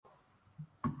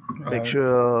Make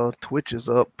sure Twitch is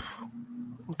up.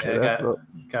 Okay, Yeah, that's up.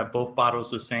 got both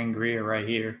bottles of sangria right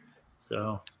here,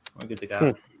 so we're good to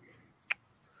go.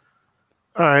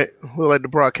 All right, we'll let the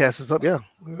broadcast is up. Yeah,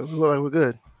 we look like we're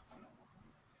good.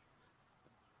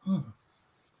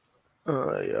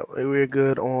 Yeah, we're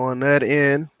good on that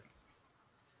end.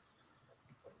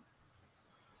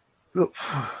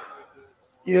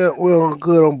 Yeah, we're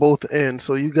good on both ends.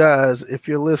 So you guys, if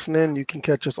you're listening, you can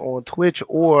catch us on Twitch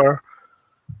or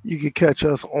you can catch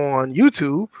us on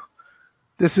YouTube.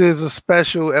 This is a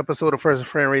special episode of First and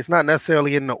Framerates, not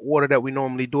necessarily in the order that we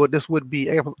normally do it. This would be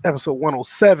episode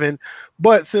 107,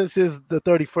 but since it's the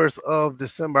 31st of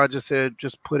December, I just said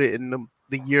just put it in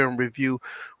the year in review.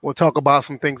 We'll talk about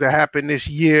some things that happened this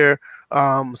year,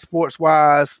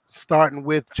 sports-wise, starting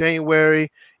with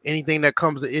January, anything that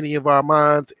comes to any of our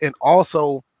minds, and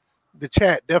also the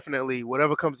chat, definitely.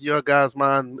 Whatever comes to your guys'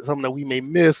 mind, something that we may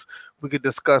miss, we could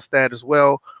discuss that as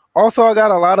well. Also, I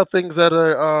got a lot of things that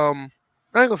are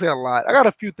I ain't gonna say a lot. I got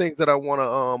a few things that I want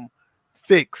to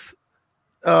fix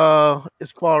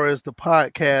as far as the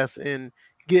podcast and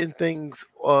getting things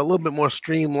a little bit more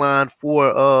streamlined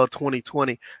for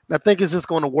 2020. And I think it's just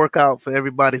going to work out for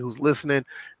everybody who's listening.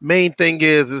 Main thing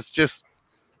is just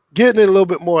getting it a little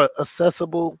bit more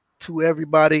accessible to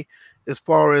everybody. As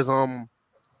far as I'm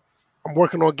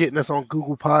working on getting this on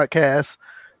Google Podcasts,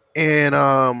 and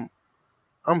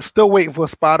I'm still waiting for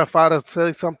Spotify to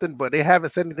say something, but they haven't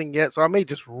said anything yet. So I may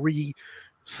just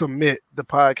resubmit the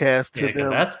podcast to them.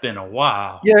 That's been a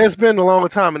while. Yeah, it's been a long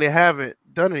time, and they haven't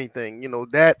done anything. You know,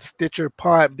 that Stitcher,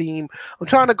 Podbeam. I'm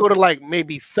trying to go to like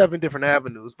maybe 7 different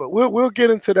avenues, but we'll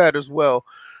get into that as well.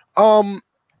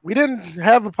 We didn't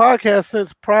have a podcast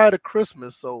since prior to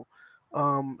Christmas, so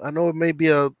I know it may be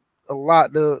a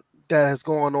lot that has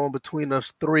going on between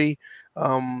us three.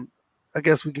 I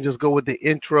guess we can just go with the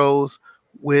intros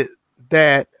with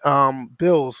that.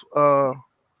 Bills,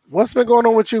 what's been going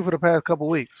on with you for the past couple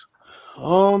weeks?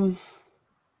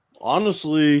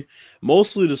 Honestly,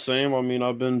 mostly the same. I mean,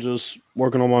 I've been just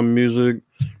working on my music,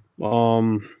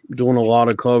 doing a lot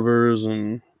of covers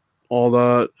and all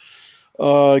that.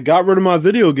 Got rid of my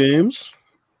video games,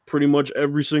 pretty much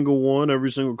every single one,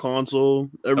 every single console,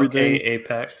 everything. Okay,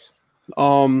 Apex.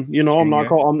 I'm not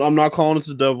calling it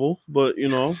the devil, but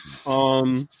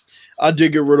I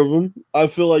did get rid of them. I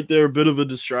feel like they're a bit of a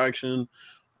distraction.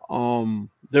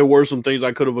 There were some things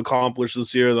I could have accomplished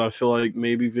this year that I feel like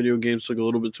maybe video games took a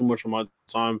little bit too much of my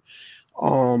time.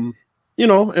 And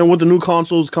with the new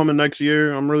consoles coming next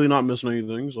year, I'm really not missing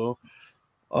anything. So,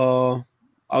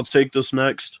 I'll take this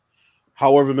next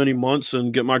however many months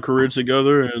and get my career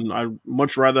together. And I'd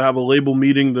much rather have a label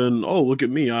meeting than, oh, look at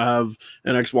me, I have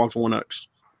an Xbox One X.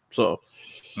 So,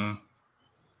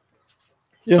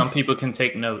 yeah. Some people can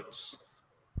take notes.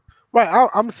 Right.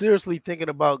 I'm seriously thinking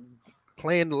about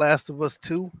playing The Last of Us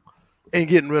 2 and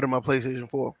getting rid of my PlayStation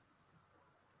 4.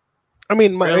 I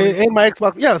mean, my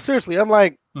Xbox. Yeah, seriously. I'm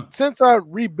like, since I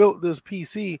rebuilt this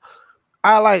PC,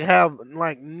 I have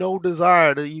no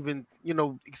desire to even,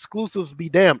 exclusives be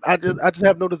damned. I just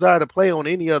have no desire to play on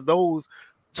any of those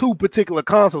 2 particular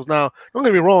consoles. Now, don't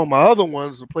get me wrong, my other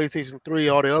ones, the PlayStation 3,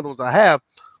 all the other ones I have,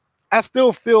 I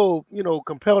still feel,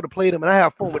 compelled to play them and I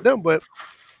have fun with them, but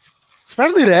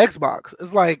especially the Xbox,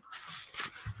 it's like,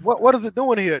 what is it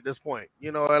doing here at this point?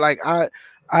 I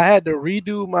had to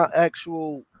redo my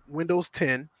actual Windows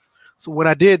 10. So when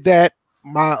I did that,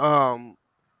 my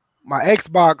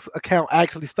Xbox account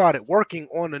actually started working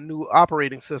on a new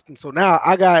operating system. So now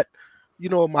I got,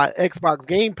 my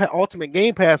Xbox Ultimate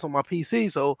Game Pass on my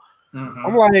PC. So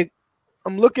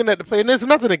I'm looking at the play, and there's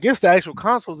nothing against the actual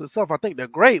consoles itself. I think they're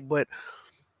great, but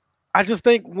I just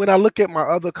think when I look at my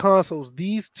other consoles,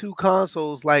 these 2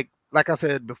 consoles, like I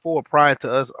said before, prior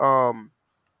to us,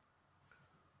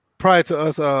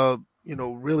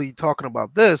 really talking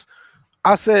about this,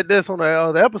 I said this on the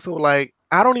other episode, like,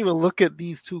 I don't even look at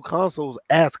these 2 consoles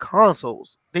as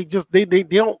consoles. They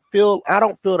don't feel, I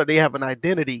don't feel that they have an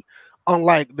identity,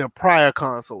 unlike their prior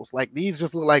consoles. Like, these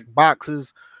just look like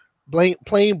boxes,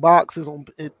 plain boxes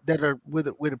that are with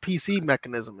a PC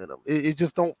mechanism in them. It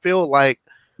just don't feel like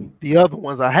the other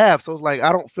ones I have. So it's like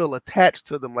I don't feel attached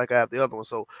to them like I have the other ones.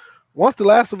 So once The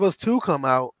Last of Us 2 come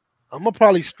out, I'm gonna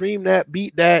probably stream that,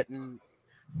 beat that, and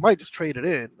might just trade it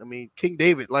in. I mean, King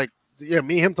David, me and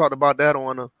him talked about that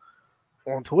on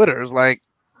Twitter. It's like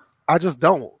I just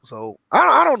don't. So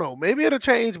I don't know. Maybe it'll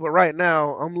change, but right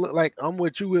now I'm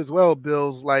with you as well,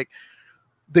 Bills. Like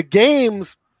the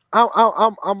games,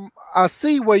 I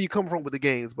see where you come from with the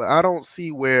games, but I don't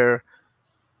see where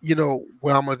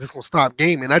where I'm just gonna stop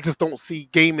gaming. I just don't see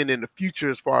gaming in the future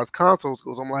as far as consoles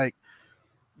goes. I'm like,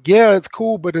 yeah, it's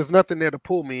cool, but there's nothing there to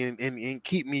pull me and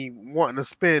keep me wanting to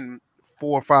spend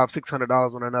four, five,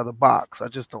 $600 on another box. I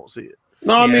just don't see it.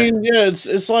 No, I Yeah. mean, yeah,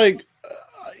 it's like,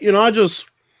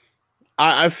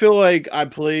 I feel like I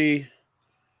play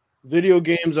video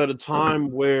games at a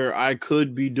time where I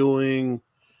could be doing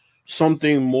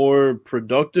something more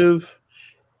productive.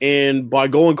 And by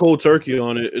going cold turkey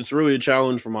on it, it's really a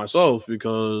challenge for myself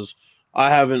because I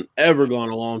haven't ever gone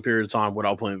a long period of time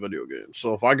without playing video games.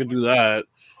 So if I could do that,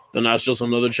 then that's just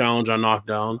another challenge I knock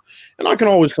down. And I can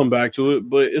always come back to it.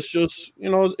 But it's just,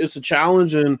 it's a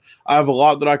challenge. And I have a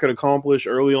lot that I could accomplish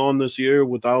early on this year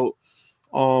without,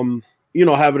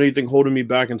 having anything holding me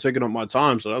back and taking up my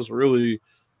time. So that's really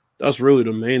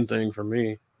the main thing for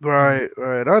me. Right,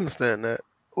 right. I understand that.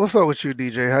 What's up with you,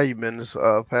 DJ? How you been this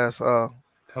past Couple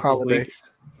of holiday? weeks.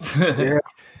 Yeah.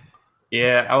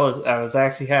 Yeah, I was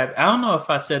actually happy. I don't know if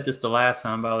I said this the last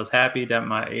time, but I was happy that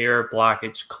my ear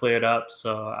blockage cleared up,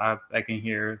 so I can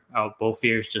hear out both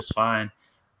ears just fine.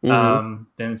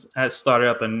 Then I started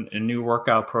up a new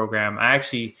workout program.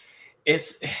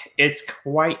 It's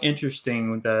quite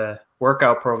interesting, the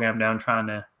workout program that I'm trying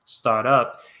to start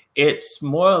up. It's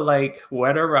more like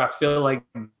whatever I feel like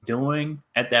doing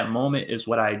at that moment is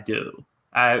what I do.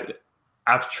 I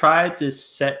I've tried to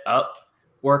set up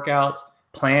workouts,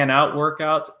 plan out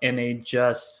workouts, and they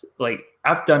just like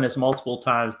I've done this multiple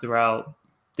times throughout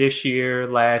this year,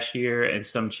 last year, and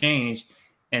some change.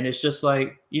 And it's just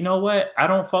like, you know what? I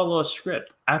don't follow a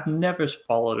script. I've never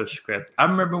followed a script. I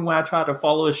remember when I tried to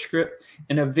follow a script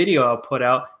in a video I put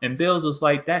out, and Bills was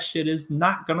like, that shit is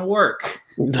not going to work.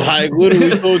 I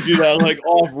literally told you that, like,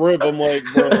 off rip. I'm like,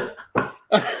 bro,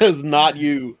 it's not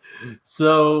you.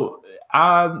 So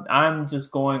I'm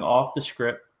just going off the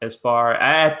script as far.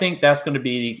 I think that's going to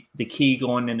be the key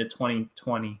going into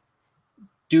 2020.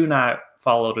 Do not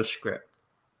follow the script.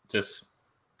 Just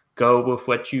go with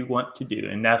what you want to do,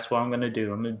 and that's what I'm going to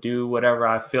do. I'm going to do whatever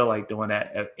I feel like doing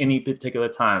at any particular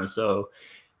time. So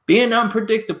being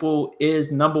unpredictable is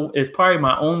probably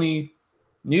my only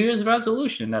New Year's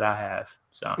resolution that I have.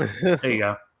 So there you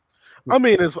go. I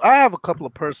mean, I have a couple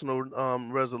of personal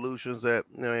resolutions that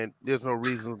there's no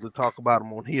reason to talk about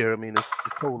them on here. I mean, it's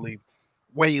totally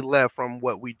way left from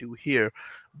what we do here.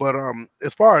 But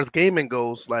as far as gaming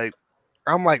goes, like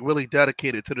I'm like really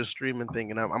dedicated to the streaming thing,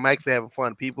 and I'm actually having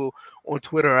fun. People on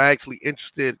Twitter are actually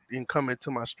interested in coming to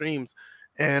my streams,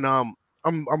 and I'm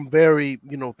very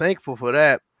thankful for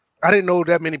that. I didn't know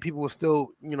that many people were still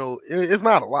it's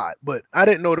not a lot, but I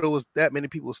didn't know there was that many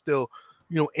people still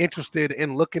interested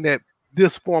in looking at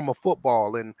this form of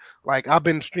football. And like I've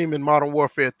been streaming Modern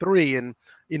Warfare 3, and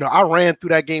I ran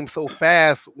through that game so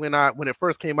fast when it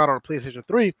first came out on the PlayStation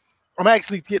 3. I'm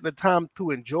actually getting the time to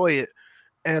enjoy it,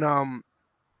 and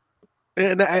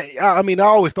I mean, I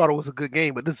always thought it was a good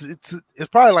game, but it's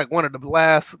probably like one of the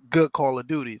last good Call of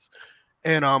Duties,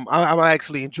 and I'm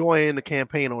actually enjoying the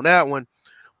campaign on that one.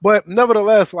 But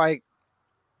nevertheless, like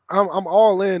I'm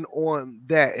all in on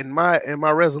that, and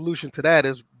my resolution to that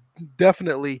is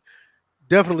definitely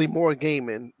more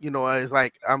gaming. It's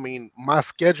like I mean, my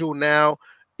schedule now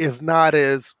is not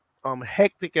as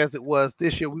hectic as it was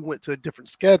this year. We went to a different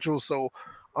schedule, so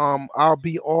I'll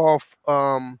be off.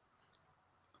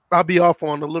 I'll be off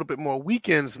on a little bit more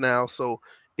weekends now, so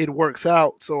it works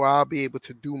out. So I'll be able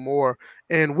to do more.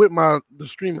 And with the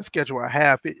streaming schedule I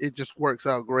have, it just works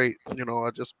out great.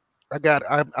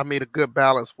 I made a good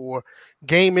balance for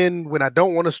gaming when I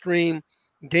don't want to stream,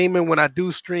 gaming when I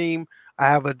do stream. I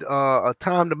have a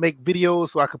time to make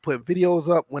videos, so I can put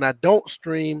videos up when I don't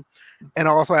stream, and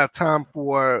I also have time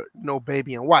for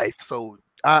baby and wife. So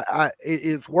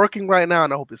it's working right now,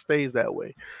 and I hope it stays that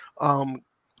way.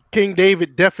 King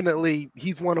David definitely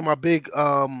he's one of my big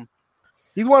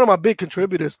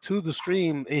contributors to the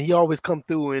stream, and he always come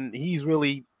through and he's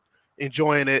really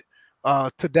enjoying it.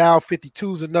 Tadal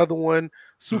 52 is another one.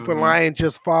 Super Lion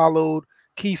just followed.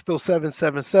 Keisto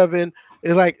 777.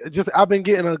 It's like just I've been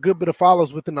getting a good bit of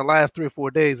follows within the last 3 or 4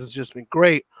 days. It's just been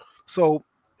great. So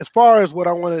as far as what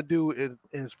I want to do is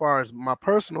as far as my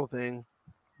personal thing,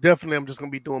 definitely I'm just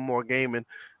gonna be doing more gaming.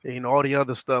 And, all the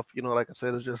other stuff, like I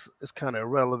said, it's kind of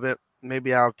irrelevant.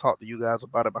 Maybe I'll talk to you guys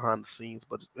about it behind the scenes,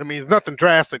 but I mean, it's nothing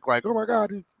drastic like, oh my God,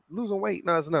 he's losing weight.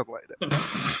 No, it's nothing like that.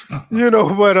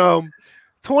 But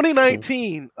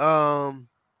 2019,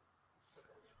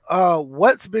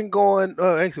 what's been going?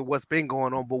 Actually, what's been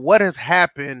going on? But what has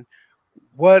happened?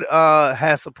 What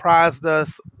has surprised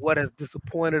us? What has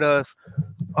disappointed us?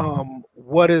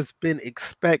 What has been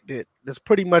expected? That's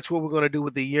pretty much what we're going to do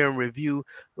with the year in review.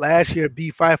 Last year, B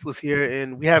Fife was here,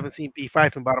 and we haven't seen B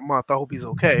Fife in about a month. I hope he's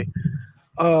okay.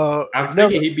 I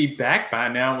figured he'd be back by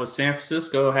now with San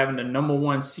Francisco having the number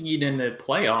 1 seed in the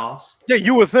playoffs. Yeah,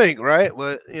 you would think, right?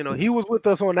 But he was with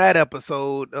us on that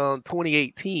episode,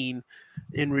 2018,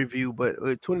 in review. But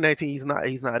 2019,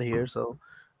 he's not here. So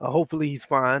hopefully he's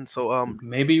fine. So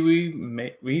maybe we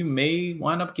may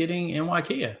wind up getting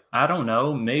NYK. I don't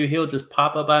know. Maybe he'll just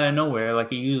pop up out of nowhere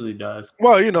like he usually does.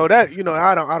 Well, I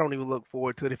don't even look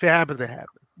forward to it. If it happens, it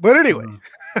happens. But anyway,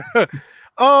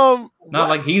 not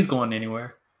like he's going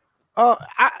anywhere.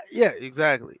 Yeah,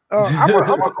 exactly. I'm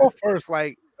gonna go first.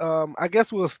 Like, I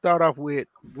guess we'll start off with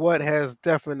what has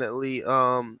definitely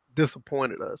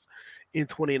disappointed us in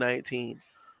 2019.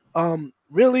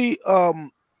 Really,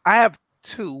 I have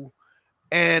two,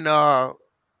 and I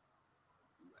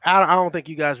don't think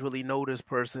you guys really know this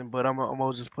person, but I'm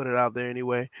gonna just put it out there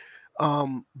anyway.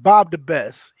 Bob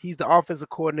DeBest, he's the offensive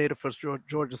coordinator for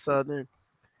Georgia Southern.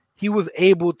 He was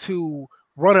able to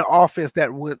run an offense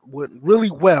that went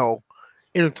really well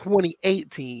in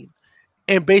 2018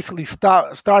 and basically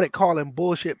started calling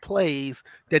bullshit plays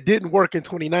that didn't work in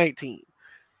 2019.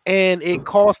 And it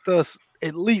cost us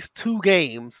at least 2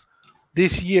 games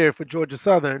this year for Georgia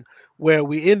Southern, where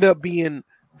we end up being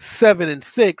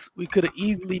 7-6. We could have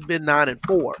easily been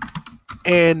 9-4.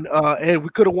 And we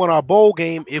could have won our bowl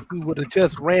game if we would have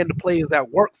just ran the plays that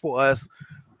worked for us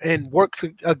and works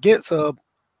against a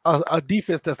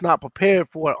defense that's not prepared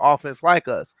for an offense like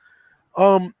us.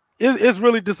 It's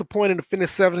really disappointing to finish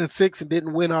 7-6 and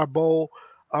didn't win our bowl.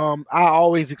 I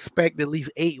always expect at least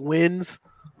 8 wins.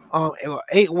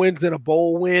 8 wins and a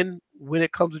bowl win when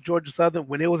it comes to Georgia Southern.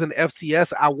 When it was in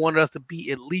FCS, I wanted us to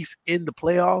be at least in the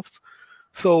playoffs.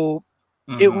 So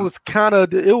it was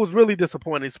really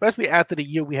disappointing, especially after the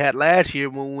year we had last year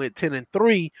when we went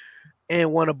 10-3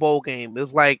 and won a bowl game. It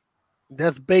was like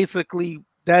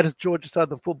that is Georgia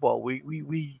Southern football.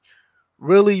 We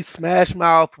really smash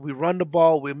mouth. We run the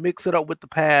ball. We mix it up with the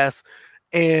pass,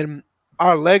 and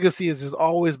our legacy has just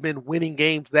always been winning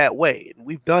games that way. And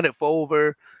we've done it for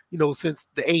over, since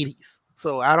the 80s.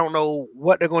 So I don't know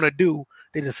what they're going to do.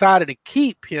 They decided to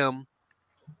keep him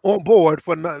on board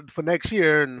for next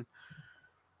year, and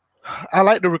I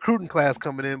like the recruiting class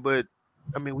coming in, but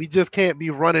I mean, we just can't be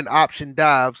running option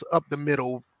dives up the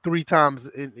middle 3 times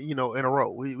in a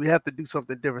row. We have to do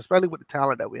something different, especially with the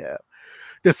talent that we have.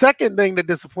 The second thing that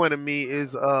disappointed me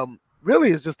is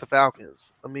really just the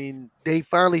Falcons. I mean, they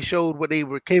finally showed what they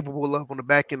were capable of on the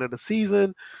back end of the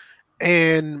season,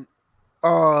 and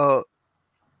the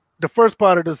first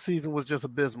part of the season was just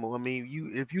abysmal. I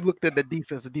mean, if you looked at the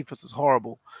defense was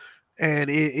horrible, and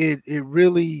it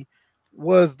really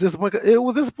was disappointing. It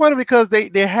was disappointing because they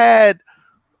had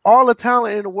all the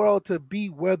talent in the world to be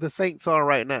where the Saints are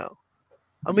right now.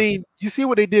 I mean, you see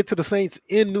what they did to the Saints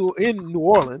in New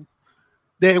Orleans.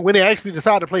 Then when they actually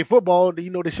decided to play football, they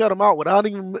shut them out without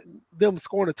even them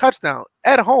scoring a touchdown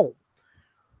at home.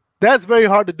 That's very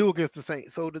hard to do against the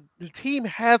Saints. So the team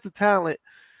has the talent,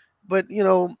 but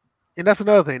and that's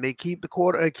another thing. They keep the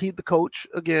coach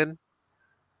again.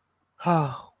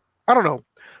 I don't know.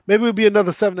 Maybe it'll be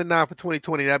another 7-9 for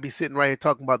 2020. I'll be sitting right here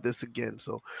talking about this again.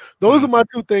 So those are my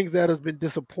 2 things that has been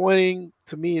disappointing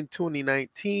to me in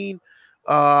 2019.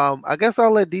 I guess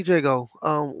I'll let DJ go.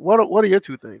 What are your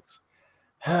 2 things?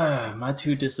 My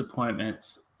 2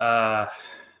 disappointments.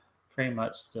 Pretty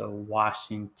much the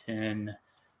Washington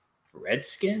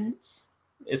Redskins.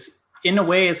 It's in a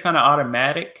way it's kind of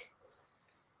automatic,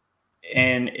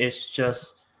 and it's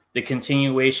just the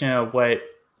continuation of what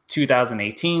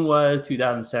 2018 was,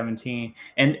 2017,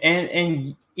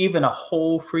 and even a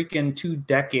whole freaking 2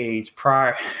 decades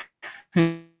prior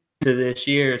to this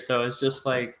year. So it's just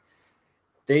like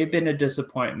they've been a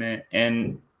disappointment,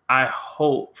 and I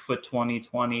hope for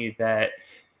 2020 that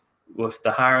with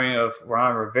the hiring of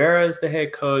Ron Rivera as the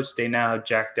head coach, they now have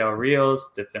Jack Del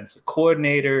Rio's defensive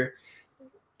coordinator.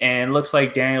 And it looks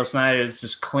like Daniel Snyder is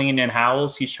just cleaning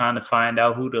house. He's trying to find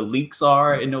out who the leaks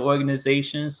are in the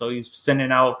organization. So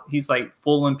he's like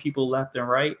fooling people left and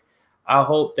right. I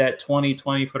hope that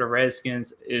 2020 for the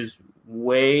Redskins is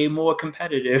way more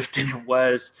competitive than it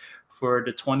was for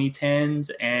the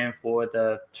 2010s and for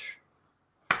the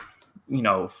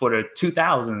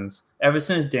 2000s, ever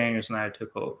since Daniel Snyder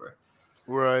took over.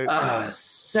 Right.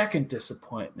 Second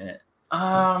disappointment.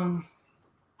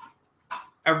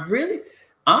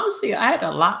 Honestly, I had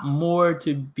a lot more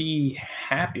to be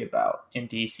happy about in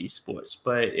DC sports,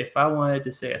 but if I wanted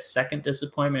to say a second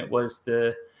disappointment was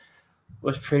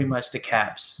pretty much the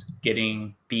Caps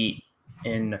getting beat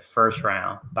in the first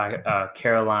round by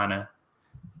Carolina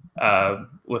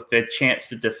with the chance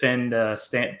to defend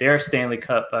their Stanley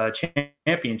Cup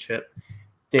championship.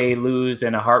 They lose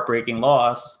in a heartbreaking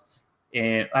loss.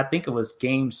 and I think it was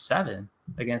Game 7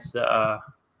 against the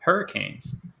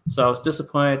Hurricanes. So I was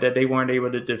disappointed that they weren't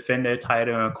able to defend their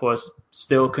title. And of course,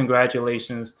 still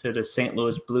congratulations to the St.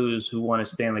 Louis Blues, who won a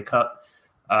Stanley Cup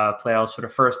playoffs for the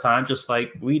first time, just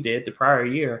like we did the prior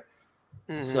year.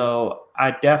 Mm-hmm. So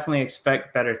I definitely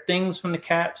expect better things from the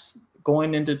Caps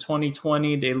going into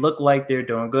 2020. They look like they're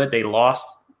doing good. They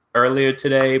lost earlier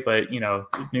today, but New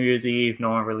Year's Eve, no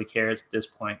one really cares at this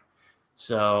point.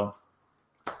 So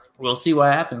we'll see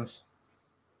what happens.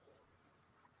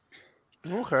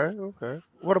 Okay.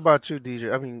 What about you,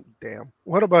 DJ? I mean, damn.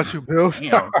 What about you, Bill?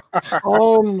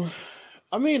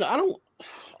 I mean, I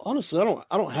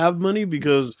don't have money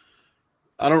because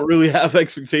I don't really have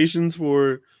expectations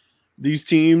for these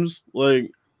teams.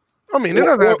 Like, I mean, it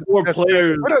doesn't have to be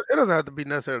players. It doesn't have to be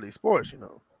necessarily sports,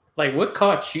 Like, what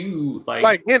caught you?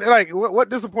 What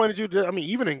disappointed you? I mean,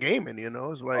 even in gaming,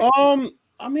 it's like.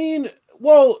 I mean,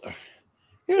 well,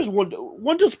 here's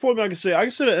one disappointment I can say. I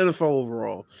can say the NFL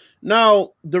overall.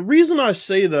 Now, the reason I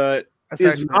say that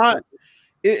is not,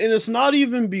 and it's not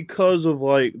even because of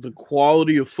like the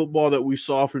quality of football that we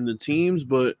saw from the teams,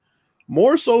 but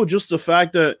more so just the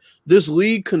fact that this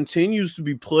league continues to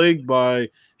be plagued by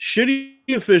shitty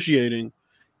officiating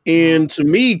and, to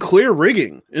me, clear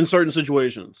rigging in certain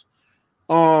situations.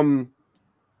 And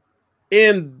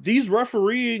these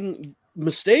refereeing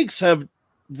mistakes have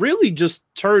really just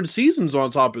turned seasons on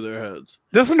top of their heads.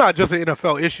 This is not just an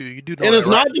NFL issue. You do know, and it's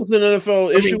not just an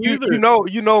NFL issue either.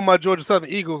 You know, my Georgia Southern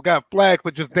Eagles got flagged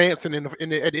for just dancing at the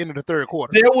end of the third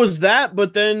quarter. There was that,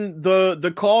 but then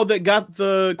the call that got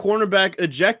the cornerback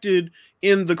ejected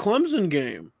in the Clemson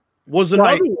game was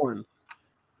another one.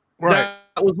 Right,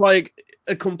 that was like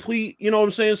a complete. You know what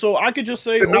I'm saying? So I could just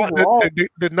say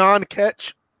the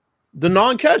non-catch. The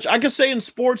non-catch. I could say in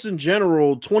sports in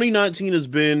general, 2019 has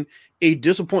been a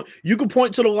disappointment. You could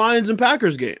point to the Lions and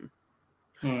Packers game.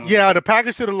 Yeah, the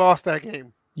Packers should have lost that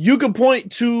game. You could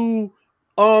point to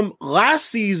last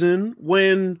season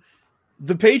when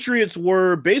the Patriots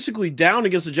were basically down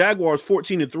against the Jaguars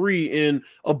 14-3 in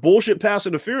a bullshit pass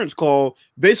interference call,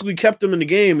 basically kept them in the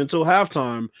game until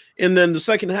halftime. And then the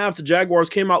second half, the Jaguars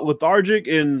came out lethargic,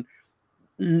 and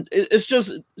it's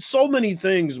just so many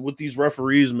things with these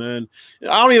referees, man.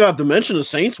 I don't even have to mention the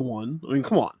Saints one. I mean,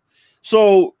 come on.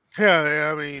 So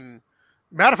yeah, I mean,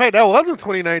 matter of fact, that was in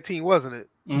 2019, wasn't it?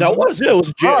 That was it. It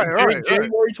was January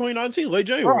 2019, late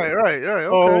January. Right.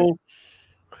 Okay.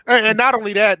 And not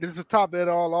only that, this is top it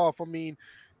all off. I mean,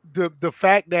 the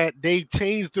fact that they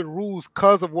changed the rules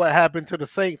because of what happened to the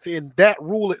Saints, and that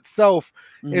rule itself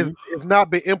is not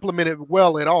been implemented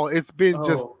well at all. It's been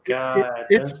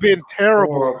it's been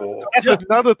terrible. So that's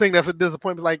another thing that's a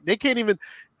disappointment. Like, they can't even.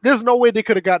 There's no way they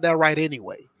could have got that right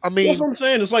anyway. I mean, that's what I'm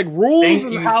saying. It's like rules.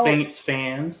 Thank you, Saints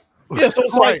fans. Yeah, so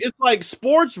it's like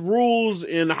sports rules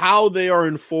and how they are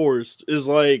enforced is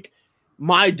like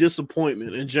my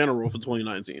disappointment in general for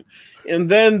 2019. And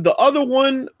then the other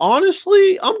one,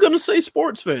 honestly, I'm going to say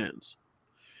sports fans.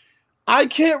 I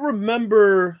can't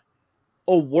remember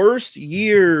a worst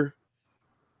year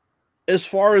as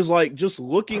far as like just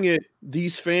looking at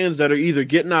these fans that are either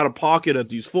getting out of pocket at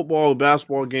these football or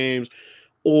basketball games,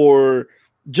 or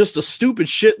just the stupid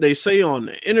shit they say on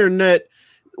the internet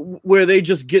where they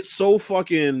just get so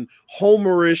fucking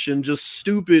homerish and just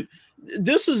stupid.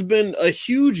 This has been a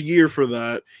huge year for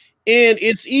that. And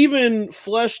it's even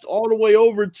fleshed all the way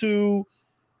over to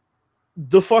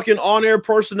the fucking on-air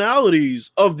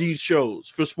personalities of these shows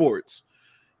for sports.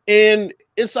 And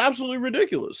it's absolutely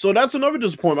ridiculous. So that's another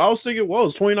disappointment. I was thinking, well,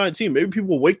 it's 2019. Maybe people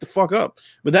will wake the fuck up.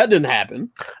 But that didn't happen.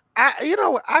 I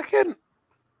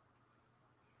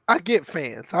get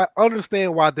fans. I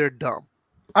understand why they're dumb.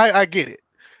 I get it.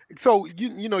 So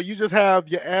you just have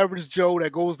your average Joe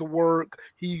that goes to work.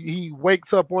 He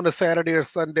wakes up on a Saturday or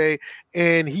Sunday,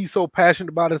 and he's so passionate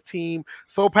about his team,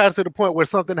 so passionate to the point where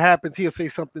something happens, he'll say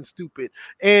something stupid,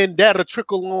 and that'll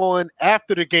trickle on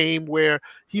after the game where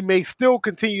he may still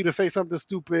continue to say something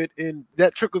stupid, and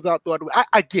that trickles out throughout the way.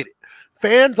 I get it.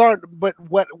 Fans aren't, but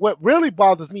what really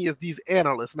bothers me is these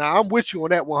analysts. Now, I'm with you on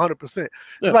that 100%.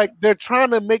 Yeah. Like, they're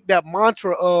trying to make that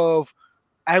mantra of,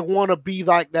 I want to be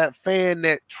like that fan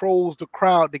that trolls the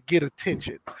crowd to get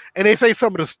attention. And they say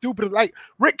some of the stupid, like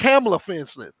Rick Kamala, for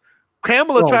instance.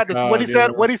 Kamala tried to, what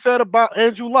he said about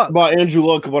Andrew Luck. About Andrew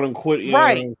Luck, about him quitting.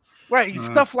 Yeah. Right.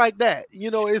 Stuff like that.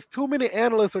 It's too many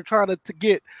analysts are trying to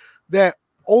get that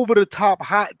over-the-top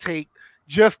hot take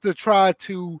just to try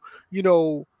to,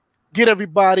 get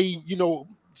everybody,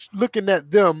 looking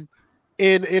at them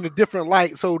in a different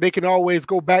light, so they can always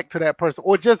go back to that person,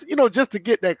 or just to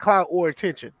get that clout or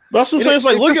attention. That's what I'm saying. It's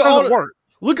like, look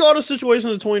Look at all the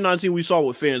situations in 2019 we saw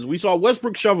with fans. We saw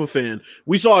Westbrook shove a fan.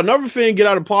 We saw another fan get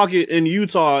out of pocket in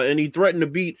Utah, and he threatened to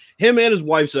beat him and his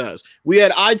wife's ass. We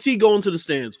had IT going to the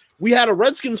stands. We had a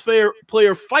Redskins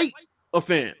player fight a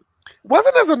fan.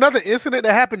 Wasn't there another incident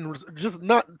that happened just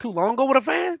not too long ago with a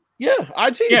fan? Yeah,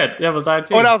 IT. Yeah, that was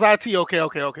IT. Oh, that was IT. Okay.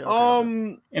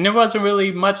 And it wasn't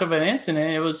really much of an incident.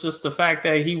 It was just the fact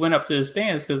that he went up to the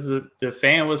stands because the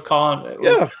fan was calling.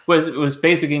 Yeah, was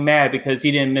basically mad because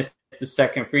he didn't miss the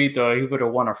second free throw. He would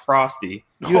have won a Frosty.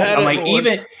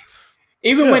 Even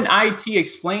when IT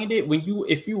explained it,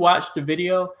 if you watch the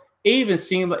video, it even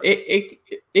seemed like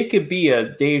it could be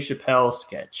a Dave Chappelle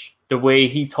sketch. The way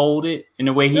he told it and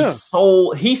the way he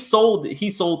sold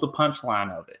the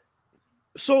punchline of it.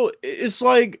 So it's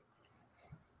like,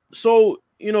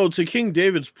 to King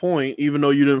David's point, even though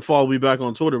you didn't follow me back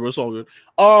on Twitter, but it's all good.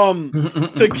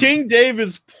 To King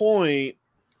David's point,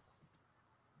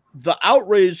 the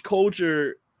outrage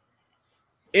culture,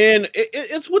 and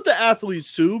it's with the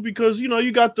athletes too, because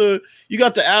you got the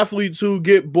athletes who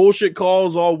get bullshit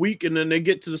calls all week, and then they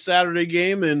get to the Saturday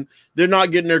game and they're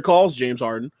not getting their calls, James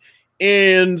Harden.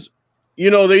 And,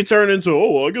 they turn into,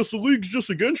 I guess the league's just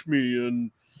against me.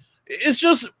 And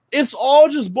it's all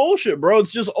just bullshit, bro.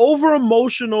 It's just over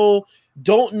emotional,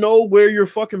 don't know where your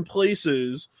fucking place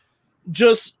is.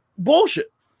 Just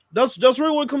bullshit. That's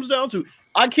really what it comes down to.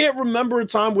 I can't remember a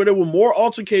time where there were more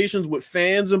altercations with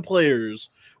fans and players,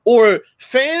 or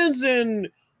fans and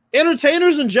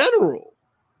entertainers in general.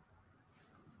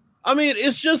 I mean,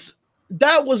 it's just,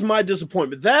 that was my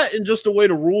disappointment. That and just the way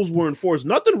the rules were enforced.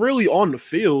 Nothing really on the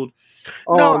field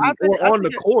or on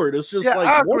the court. It's just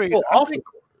off the court.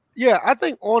 Yeah, I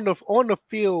think on the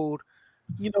field,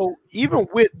 even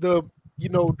with the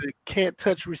can't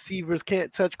touch receivers,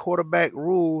 can't touch quarterback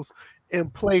rules in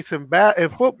place in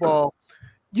football,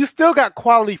 you still got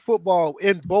quality football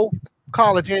in both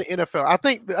college and NFL. I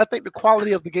think the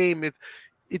quality of the game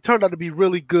it turned out to be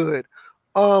really good.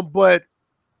 But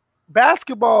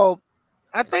basketball,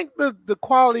 I think the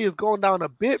quality is going down a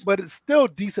bit, but it's still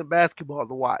decent basketball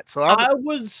to watch. So I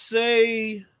would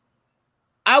say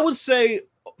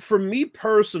for me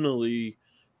personally,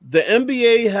 the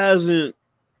NBA hasn't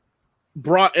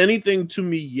brought anything to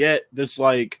me yet that's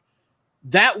like,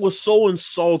 that was so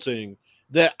insulting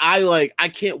that I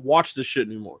can't watch this shit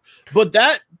anymore. But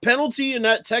that penalty in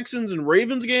that Texans and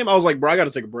Ravens game, I was like, bro, I got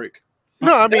to take a break.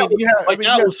 No, I mean,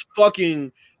 that was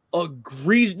fucking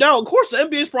agreed. Now, of course, the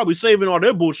NBA is probably saving all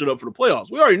their bullshit up for the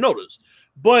playoffs. We already know this,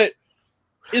 but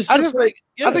it's just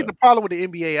I think the problem with the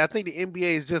NBA, I think the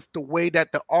NBA is just the way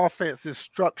that the offense is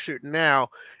structured now.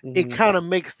 Mm-hmm. It kind of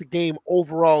makes the game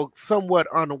overall somewhat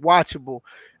unwatchable.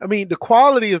 I mean, the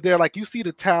quality is there. Like, you see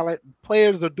the talent.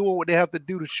 Players are doing what they have to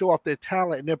do to show off their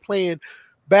talent, and they're playing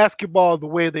basketball the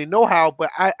way they know how. But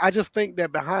I just think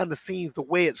that behind the scenes, the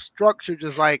way it's structured,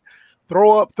 just like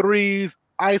throw up threes,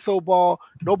 ISO ball,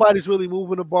 nobody's really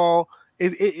moving the ball.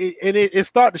 It's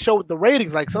starting to show with the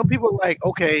ratings. Like, some people are like,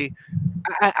 okay,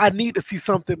 I need to see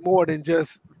something more than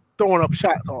just throwing up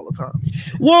shots all the time.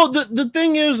 Well, the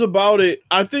thing is about it,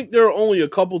 I think there are only a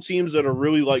couple teams that are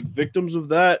really like victims of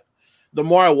that. The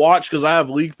more I watch, because I have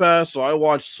League Pass, so I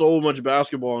watch so much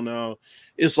basketball now.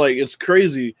 It's like, it's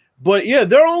crazy. But yeah,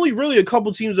 there are only really a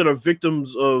couple teams that are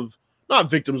victims of,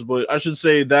 not victims, but I should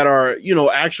say that are,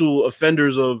 actual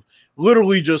offenders of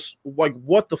literally just like,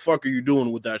 what the fuck are you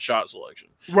doing with that shot selection?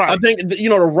 Right. I think, the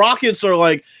Rockets are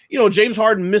like, James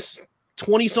Harden missed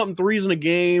 20-something threes in a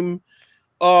game.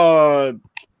 And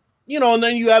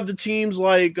then you have the teams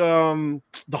like the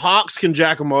Hawks can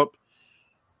jack them up.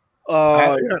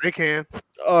 Yeah, they can.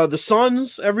 The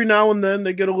Suns, every now and then,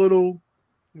 they get a little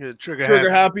trigger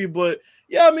happy. But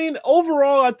yeah, I mean,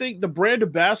 overall, I think the brand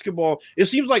of basketball, it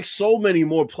seems like so many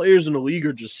more players in the league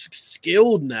are just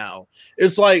skilled now.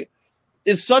 It's like,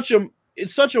 it's such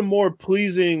a more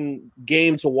pleasing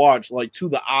game to watch, like, to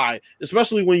the eye,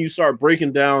 especially when you start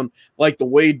breaking down like the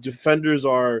way defenders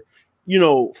are,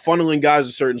 funneling guys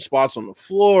to certain spots on the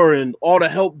floor and all the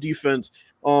help defense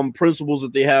principles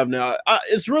that they have now.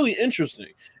 It's really interesting.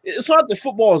 It's not that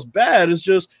football is bad. It's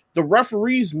just the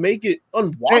referees make it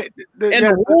unwatchable.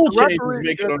 The rule changes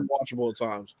make it unwatchable at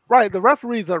times. Right. The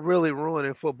referees are really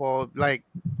ruining football. Like,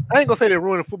 I ain't gonna say they're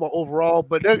ruining football overall,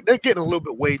 but they're getting a little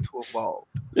bit way too involved.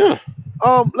 Yeah.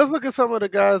 Let's look at some of the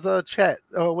guys' chat.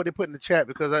 What they put in the chat,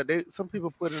 because some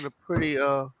people put in a pretty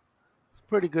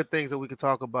good things that we could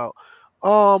talk about.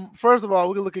 First of all,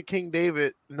 we can look at King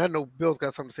David, and I know Bill's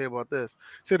got something to say about this.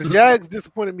 So the Jags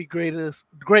disappointed me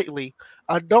greatly.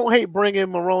 I don't hate bringing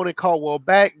Marone and Caldwell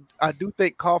back. I do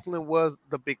think Coughlin was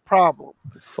the big problem.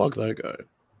 Fuck that guy.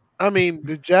 I mean,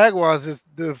 the Jaguars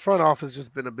the front office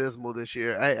just been abysmal this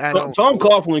year. I don't. Tom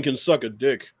Coughlin can suck a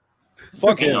dick.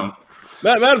 Fuck him.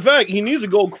 Matter of fact, he needs to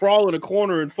go crawl in a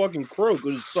corner and fucking croak.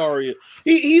 Sorry,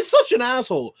 he's such an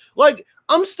asshole. Like,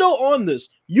 I'm still on this.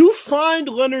 You fined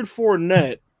Leonard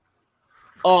Fournette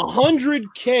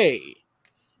 $100K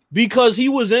because he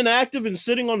was inactive and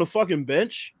sitting on the fucking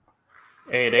bench.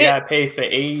 Hey, they gotta pay for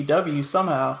AEW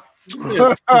somehow.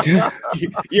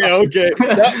 Yeah, okay.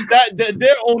 That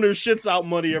their owner shits out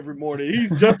money every morning.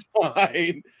 He's just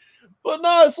fine. But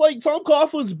no, it's like Tom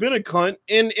Coughlin's been a cunt,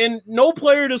 and no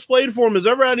player that's played for him has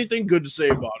ever had anything good to say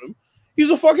about him.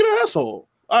 He's a fucking asshole.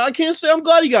 I can't say I'm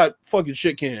glad he got fucking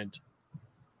shit canned.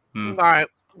 All right.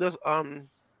 This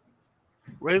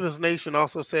Ravens Nation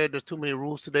also said there's too many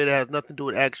rules today that has nothing to do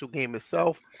with the actual game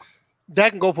itself.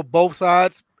 That can go for both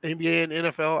sides, NBA and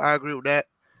NFL. I agree with that.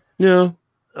 Yeah.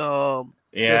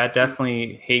 I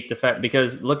definitely hate the fact,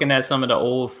 because looking at some of the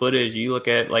old footage, you look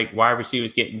at like wide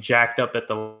receivers getting jacked up at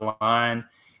the line,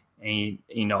 and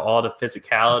you know all the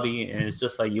physicality, and it's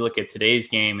just like you look at today's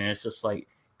game, and it's just like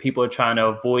people are trying to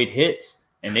avoid hits,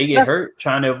 and they get hurt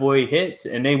trying to avoid hits,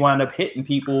 and they wind up hitting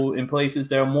people in places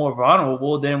that are more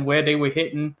vulnerable than where they were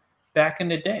hitting back in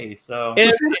the day. So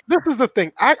this is the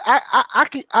thing.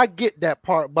 I get that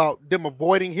part about them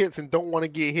avoiding hits and don't want to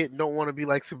get hit and don't want to be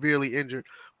like severely injured.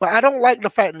 But I don't like the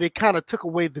fact that they kind of took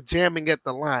away the jamming at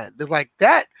the line. There's like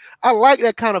that. I like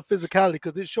that kind of physicality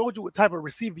because it showed you what type of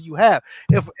receiver you have.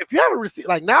 If you have a receiver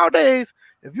like nowadays,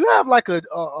 if you have like a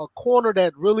corner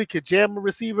that really could jam a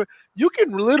receiver, you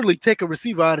can literally take a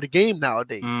receiver out of the game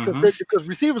nowadays because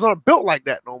receivers aren't built like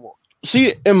that no more.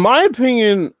 See, in my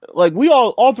opinion, like we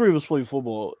all three of us play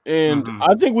football, and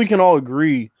I think we can all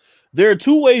agree there are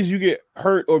two ways you get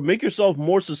hurt or make yourself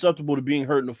more susceptible to being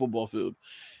hurt in the football field.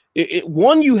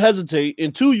 One, you hesitate,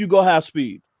 and two, you go half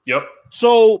speed. Yep.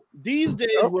 So these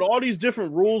days, with all these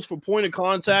different rules for point of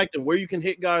contact and where you can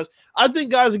hit guys, I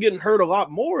think guys are getting hurt a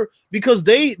lot more because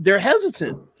they're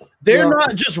hesitant. They're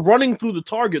not just running through the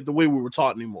target the way we were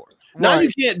taught anymore. Now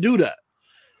you can't do that.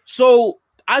 So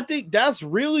I think that's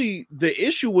really the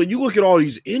issue when you look at all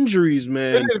these injuries,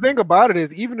 man. And the thing about it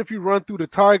is, even if you run through the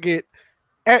target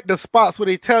at the spots where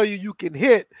they tell you can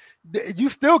hit, you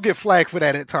still get flagged for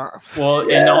that at times.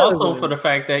 Well, and also for the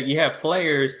fact that you have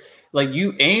players, like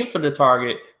you aim for the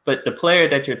target, but the player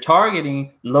that you're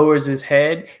targeting lowers his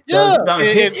head.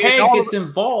 His head gets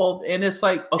involved, and it's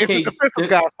like, okay, it's the defensive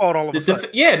guy's fault all of a sudden.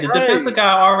 The defensive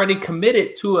guy already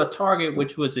committed to a target,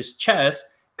 which was his chest.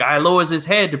 Guy lowers his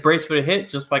head to brace for the hit,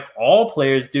 just like all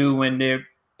players do when they're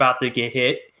about to get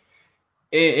hit.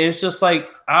 It's just like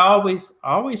I always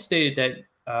stated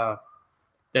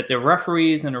that the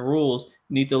referees and the rules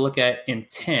need to look at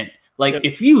intent. Like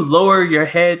if you lower your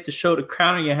head to show the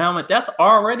crown of your helmet, that's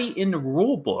already in the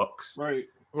rule books. Right.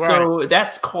 So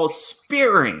that's called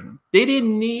spearing. They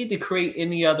didn't need to create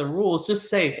any other rules. Just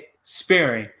say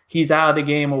spearing. He's out of the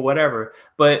game or whatever.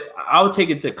 But I would take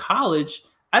it to college.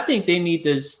 I think they need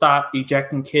to stop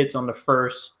ejecting kids on the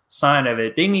first sign of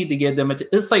it. They need to give them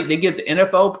it's like they give the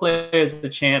NFL players a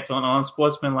chance on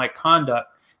unsportsmanlike conduct.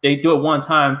 They do it one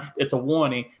time, it's a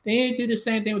warning. They need to do the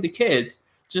same thing with the kids,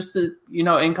 just to,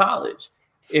 in college.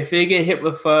 If they get hit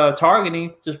with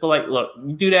targeting, just be like, look,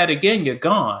 you do that again, you're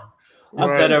gone.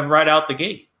 Instead of right out the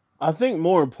gate. I think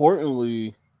more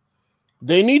importantly,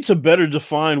 they need to better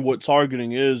define what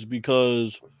targeting is,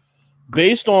 because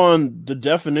based on the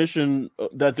definition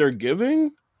that they're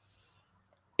giving,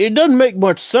 it doesn't make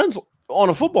much sense on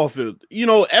a football field.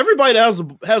 Everybody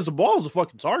that has the ball is a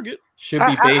fucking target. Should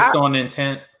be based on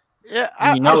intent. Yeah,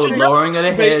 lowering of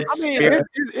the head.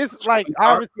 It's like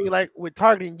obviously, like with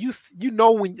targeting, you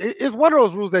know when it's one of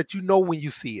those rules that you know when you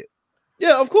see it.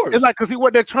 Yeah, of course. It's like because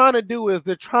what they're trying to do is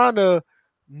they're trying to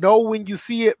know when you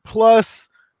see it, plus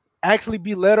actually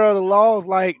be letter of the law.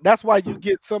 Like that's why you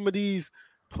get some of these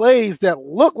plays that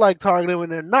look like targeting when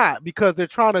they're not, because they're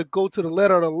trying to go to the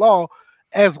letter of the law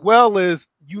as well as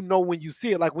when you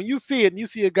see it. Like when you see it and you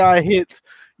see a guy hits,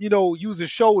 use his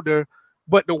shoulder.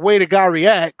 But the way the guy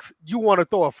reacts, you want to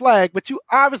throw a flag, but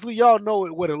y'all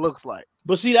know what it looks like.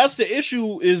 But see, that's the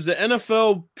issue, is the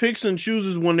NFL picks and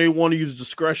chooses when they want to use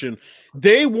discretion.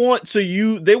 They want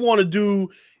to do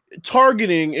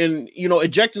targeting and,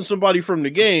 ejecting somebody from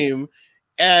the game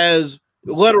as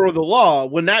letter of the law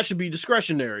when that should be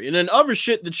discretionary. And then other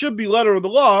shit that should be letter of the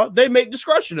law, they make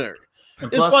discretionary.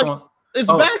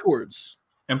 It's backwards.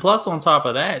 And plus on top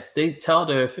of that, they tell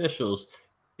their officials,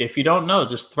 if you don't know,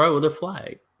 just throw the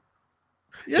flag.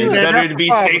 Yeah, it's better to be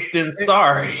safe than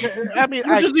sorry. I mean,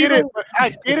 I get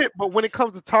it, but when it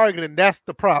comes to targeting, that's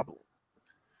the problem.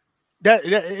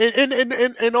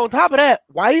 And on top of that,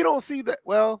 why you don't see that?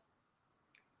 Well,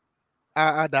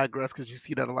 I digress because you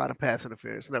see that a lot of pass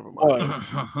interference. Never mind.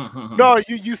 What? No,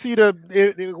 you see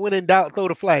when in doubt, throw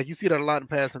the flag. You see that a lot in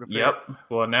pass interference. Yep.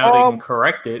 Well, now they can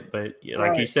correct it, but like you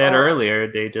Right. said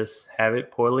earlier, they just have it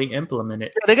poorly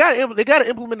implemented. Yeah, they got to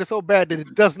implement it so bad that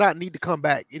it does not need to come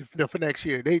back for next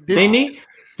year. They need.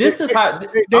 This is how.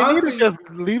 They need to just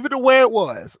leave it the way it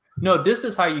was. No, this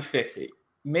is how you fix it.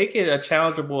 Make it a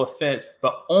challengeable offense,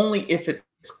 but only if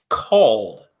it's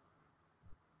called.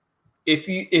 If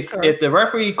the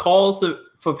referee calls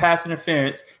for pass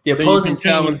interference, the opposing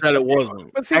team that it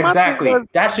wasn't. But see, exactly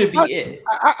that should be it.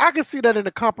 I can see that in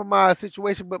a compromise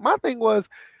situation, but my thing was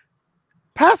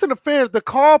pass interference. The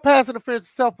call pass interference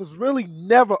itself was really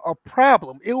never a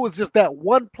problem. It was just that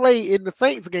one play in the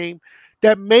Saints game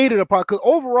that made it a problem. Because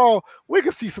overall, we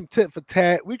could see some tit for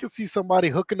tat. We could see somebody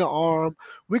hooking the arm.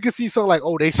 We could see something like,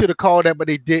 oh, they should have called that, but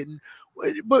they didn't.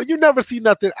 But you never see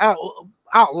nothing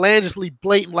outlandishly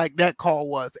blatant like that call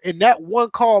was. And that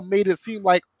one call made it seem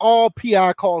like all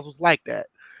PI calls was like that.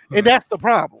 And that's the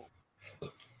problem.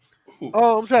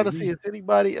 Oh, I'm trying to see if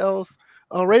anybody else.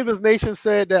 Ravens Nation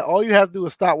said that all you have to do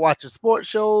is stop watching sports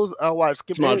shows. Watch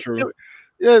Skip. It's not true.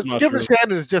 Skip and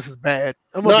Shannon is just as bad.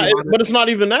 But it's not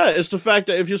even that. It's the fact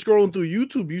that if you're scrolling through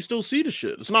YouTube, you still see the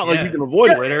shit. It's not like you can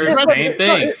avoid it. Twitter, same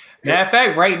thing. Matter of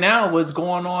fact, right now, what's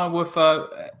going on with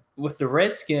the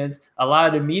Redskins? A lot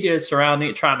of the media is surrounding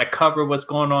it, trying to cover what's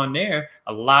going on there.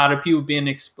 A lot of people being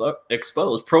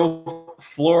exposed. Pro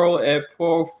Football.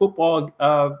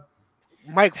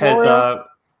 Mike has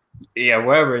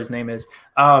whatever his name is.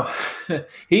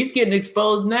 He's getting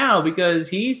exposed now because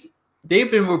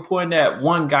they've been reporting that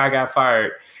one guy got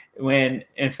fired when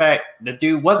in fact the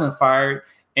dude wasn't fired,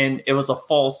 and it was a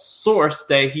false source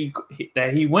that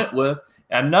he went with.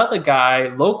 Another guy,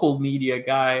 local media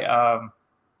guy,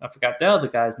 I forgot the other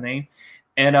guy's name,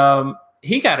 and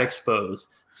he got exposed.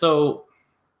 So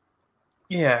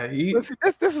yeah,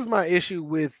 this is my issue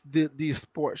with these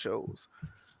sports shows.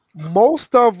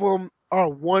 Most of them are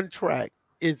one track.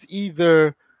 It's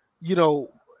either LeBron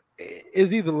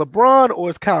or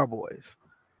it's Cowboys.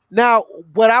 Now,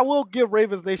 what I will give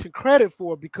Ravens Nation credit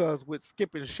for, because with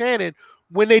Skip and Shannon,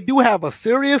 when they do have a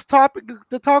serious topic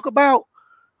to talk about,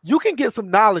 you can get some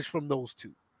knowledge from those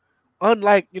two.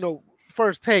 Unlike,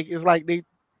 First Take is like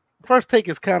First Take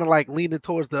is kind of like leaning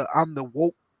towards the I'm the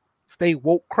woke, stay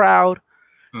woke crowd.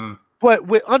 But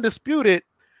with Undisputed,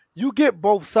 you get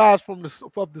both sides from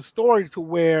the story to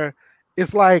where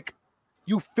it's like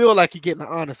you feel like you're getting an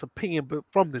honest opinion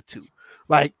from the two.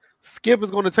 Like Skip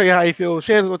is going to tell you how he feels,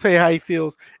 Shannon's going to tell you how he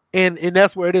feels, and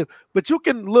that's where it is. But you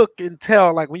can look and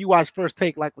tell, like when you watch First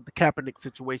Take, like with the Kaepernick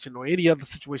situation or any other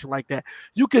situation like that,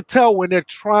 you can tell when they're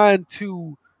trying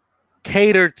to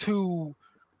cater to,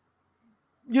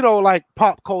 like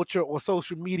pop culture or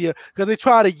social media, because they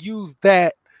try to use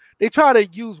that. They try to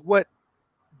use what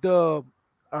the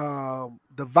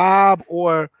vibe,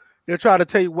 or they're trying to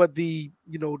tell you what the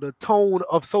tone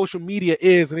of social media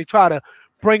is, and they try to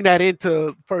bring that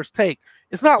into First Take.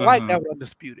 It's not like that with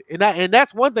Undisputed, and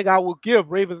that's one thing I will give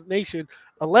Ravens Nation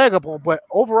a leg up on. But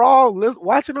overall,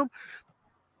 watching them,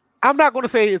 I'm not going to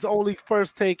say it's only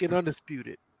First Take and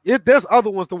Undisputed. There's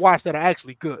other ones to watch that are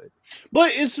actually good.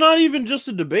 But it's not even just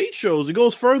the debate shows. It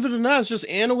goes further than that. It's just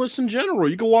analysts in general.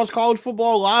 You can watch college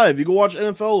football live. You can watch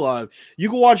NFL live. You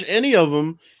can watch any of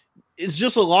them. It's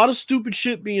just a lot of stupid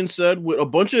shit being said with a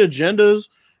bunch of agendas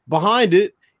behind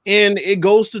it. And it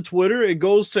goes to Twitter. It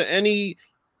goes to any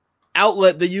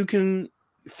outlet that you can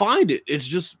find it.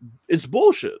 It's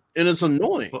bullshit. And it's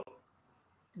annoying.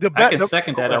 I can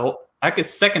second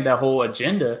that whole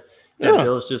agenda that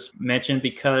Bill's just mentioned,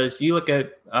 because you look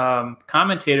at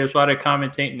commentators while they're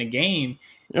commentating the game,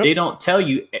 they don't tell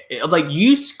you, like,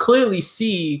 you clearly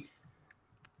see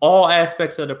all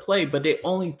aspects of the play, but they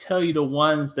only tell you the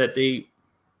ones that they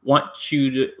want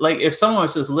you to, like, if someone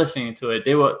was just listening to it,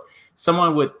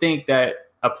 someone would think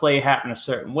that a play happened a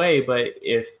certain way, but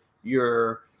if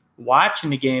you're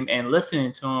watching the game and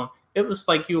listening to them, it was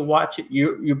like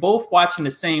you're both watching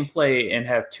the same play and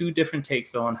have two different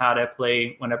takes on how that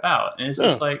play went about. And it's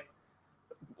just like,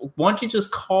 why don't you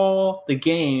just call the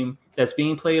game that's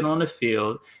being played on the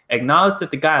field, acknowledge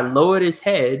that the guy lowered his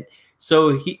head,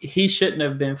 so he shouldn't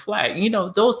have been flagged.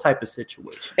 Those type of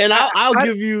situations. And I'll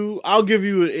give you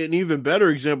an even better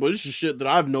example. This is shit that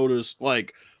I've noticed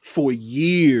like for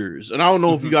years. And I don't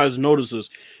know if you guys notice this.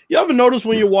 You ever notice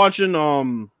when you're watching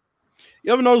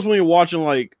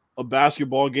like a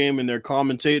basketball game and they're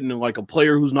commentating, and like a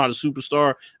player who's not a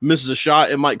superstar misses a shot,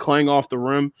 it might clang off the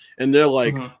rim, and they're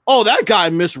like, oh, that guy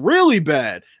missed really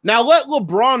bad. Now let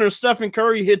LeBron or Stephen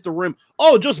Curry hit the rim.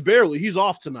 Oh, just barely. He's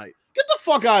off tonight. Get the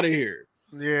fuck out of here.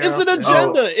 Yeah, It's an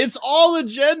agenda. It's all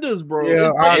agendas, bro.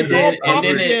 Yeah, It's all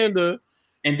propaganda.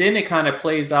 And then it kind of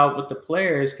plays out with the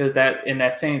players because that in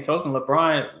that same token,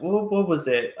 LeBron, what was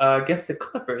it against the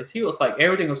Clippers? He was like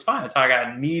everything was fine until I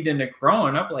got kneed in the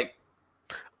groin. I'm like,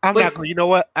 I'm not going. You know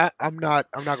what? I'm not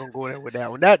going to go there with that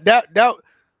one. That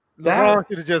LeBron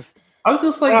should have just. I was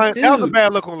just like, LeBron, dude, that was a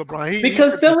bad look on LeBron.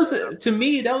 Because that was to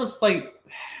me that was like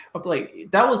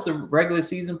that was the regular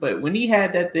season. But when he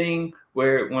had that thing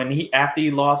where after he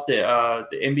lost the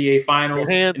NBA Finals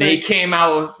and he came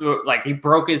out with like he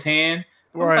broke his hand.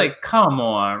 Right. I'm like, come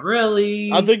on,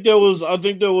 really? I think there was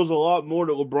a lot more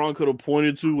that LeBron could have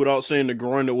pointed to without saying the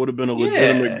groin. That would have been a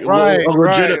legitimate, right.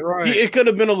 It could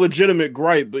have been a legitimate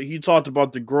gripe, but he talked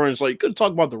about the groins. Like, could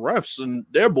talk about the refs and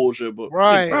their bullshit, but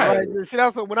right. See,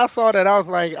 that's when I saw that, I was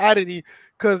like, I didn't,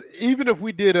 because even if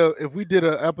we did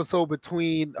a episode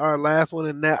between our last one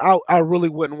and that, I really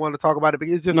wouldn't want to talk about it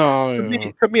because it's just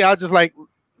to me, I was just like,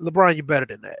 LeBron, you're better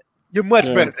than that. You're much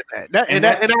better than that. And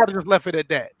I would have just left it at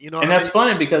that. You know, and that's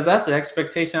funny because that's the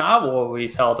expectation I've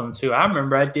always held him to. I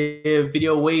remember I did a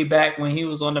video way back when he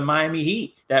was on the Miami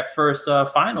Heat, that first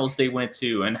finals they went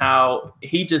to, and how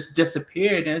he just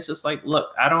disappeared. And it's just like, look,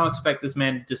 I don't expect this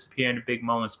man to disappear in the big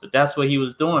moments, but that's what he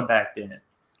was doing back then.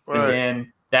 Right. And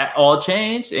then that all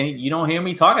changed, and you don't hear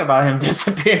me talking about him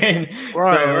disappearing.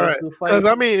 Right. Because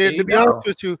I mean, to be honest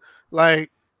with you,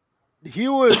 like he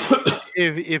was.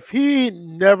 If he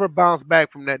never bounced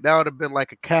back from that, that would have been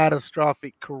like a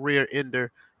catastrophic career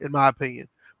ender, in my opinion.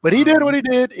 But he did what he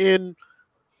did. And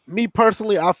me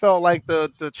personally, I felt like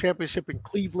the championship in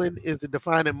Cleveland is a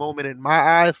defining moment in my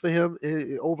eyes for him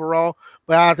overall.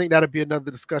 But I think that'd be another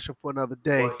discussion for another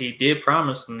day. Well, he did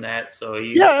promise him that, so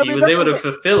he was able to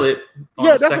fulfill it on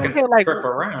the second trip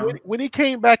around. When he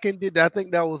came back and did that, I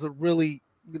think that was a really,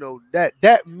 that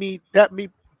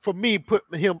for me put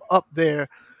him up there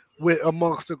with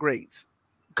amongst the greats,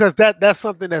 because that's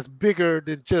something that's bigger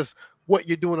than just what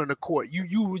you're doing on the court.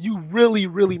 You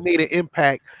really made an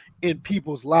impact in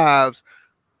people's lives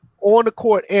on the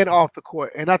court and off the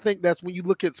court. And I think that's when you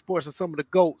look at sports and some of the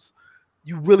GOATs,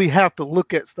 you really have to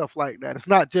look at stuff like that. It's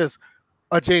not just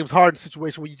a James Harden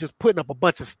situation where you're just putting up a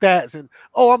bunch of stats and,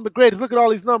 oh, I'm the greatest, look at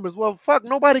all these numbers. Well, fuck,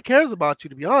 nobody cares about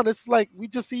you, to be honest. It's like we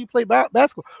just see you play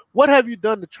basketball. What have you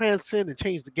done to transcend and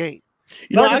change the game?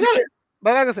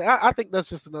 But like I said, I think that's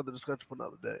just another discussion for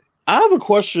another day. I have a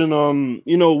question.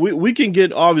 We can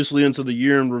get obviously into the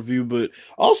year in review, but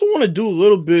I also want to do a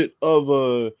little bit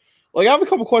of I have a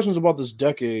couple questions about this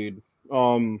decade,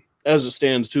 as it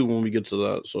stands too when we get to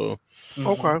that. So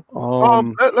okay,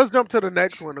 let's jump to the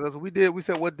next one because we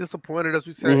said what disappointed us.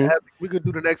 We said we could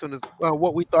do the next one is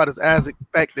what we thought is as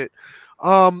expected.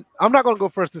 I'm not gonna go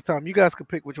first this time. You guys can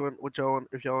pick which one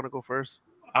if y'all want to go first.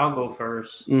 I'll go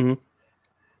first. Mm-hmm.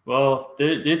 Well,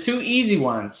 they're two easy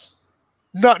ones.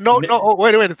 No. Oh,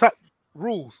 wait. It's not,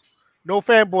 rules. No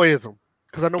fanboyism.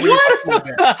 Because I know we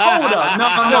Hold up.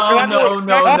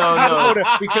 No.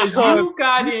 Because you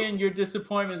got in your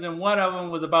disappointments, and one of them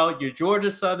was about your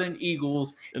Georgia Southern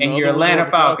Eagles and your Atlanta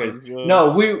Falcons.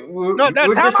 No, we're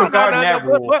disregarding that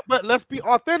rule. But let's be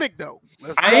authentic, though.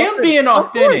 I am being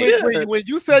authentic. When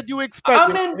you said you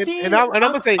expected, and I'm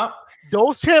going to say,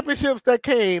 those championships that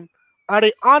came, are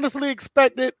they honestly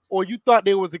expected, or you thought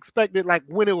they was expected like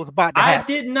when it was about to happen? I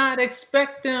did not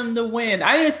expect them to win.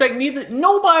 I didn't expect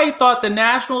nobody thought the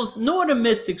Nationals nor the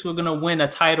Mystics were going to win a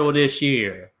title this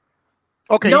year.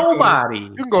 Okay. Nobody.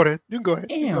 You can go there.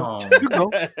 Damn. You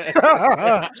go.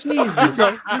 Jesus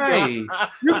Christ.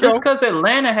 Just because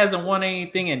Atlanta hasn't won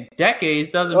anything in decades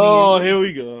doesn't mean. Oh, here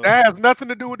we go. That has nothing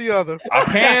to do with the other.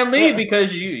 Apparently,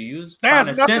 because you was trying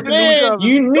to sense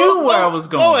you knew where I was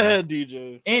going. Go ahead,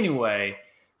 DJ. Anyway,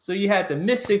 so you had the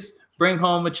Mystics bring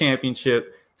home a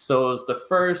championship. So it was the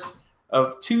first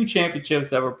of two championships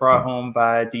that were brought home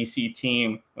by a DC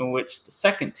team, in which the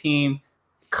second team,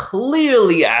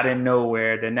 clearly out of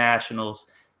nowhere, the Nationals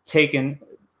taking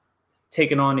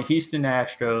on the Houston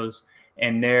Astros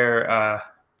and their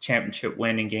championship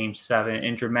win in Game 7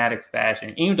 in dramatic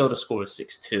fashion, even though the score was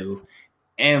 6-2,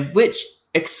 and which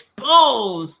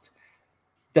exposed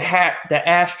the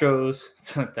Astros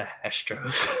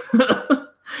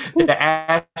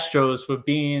for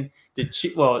being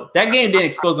that game didn't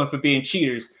expose them for being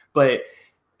cheaters, but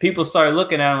people started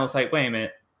looking at them and was like, wait a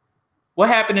minute. What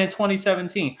happened in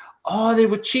 2017? Oh, they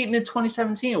were cheating in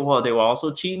 2017. Well, they were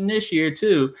also cheating this year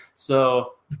too.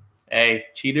 So, hey,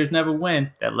 cheaters never win.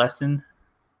 That lesson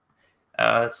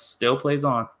still plays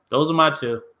on. Those are my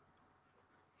two.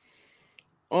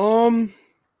 I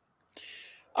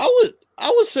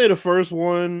would say the first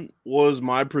one was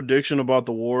my prediction about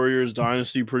the Warriors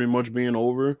dynasty pretty much being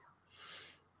over.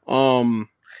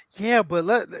 Yeah, but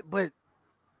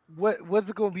what was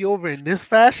it going to be over in this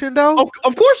fashion though?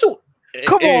 Of course.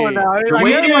 Come on now. The Like,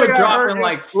 way they everybody were got hurt dropping in-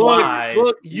 like flies,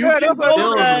 Look, you Yeah, can that's what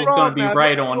go I'm back. Bills is going to be now.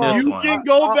 right on this You one. can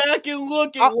go back and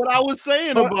look at what I was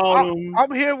saying about him.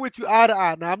 I'm here with you eye to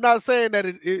eye. Now, I'm not saying that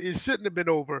it shouldn't have been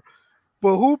over,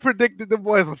 but who predicted the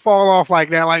boys would fall off like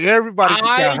that? Like everybody just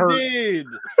got hurt. Did.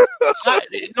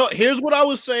 No, here's what I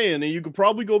was saying, and you could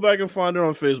probably go back and find it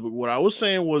on Facebook. What I was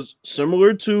saying was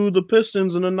similar to the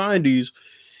Pistons in the 90s.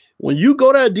 When you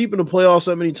go that deep in the playoffs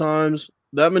that many times,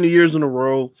 that many years in a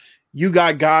row, you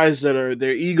got guys that are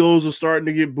their egos are starting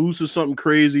to get boosted something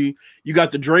crazy. You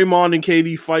got the Draymond and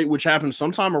KD fight, which happened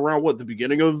sometime around the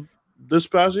beginning of this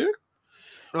past year.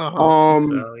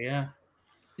 So yeah.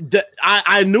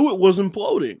 I knew it was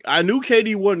imploding. I knew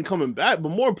KD wasn't coming back, but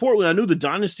more importantly, I knew the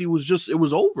dynasty was it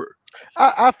was over.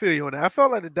 I feel you on that. I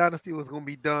felt like the dynasty was going to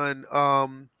be done,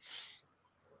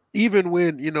 even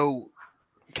when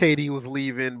KD was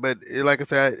leaving. But like I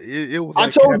said, it was. I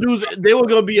told dudes they were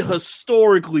going to be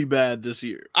historically bad this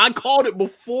year. I called it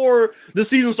before the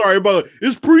season started. But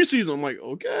it's preseason. I'm like,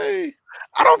 okay.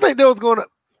 I don't think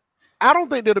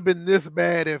they'd have been this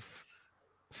bad if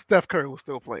Steph Curry was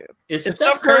still playing. Is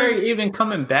Steph Curry even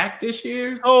coming back this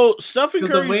year? Oh, Stephen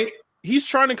Curry, he's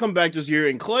trying to come back this year,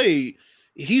 and Clay,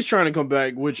 he's trying to come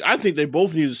back, which I think they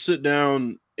both need to sit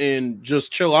down and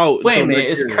just chill out. Wait a minute,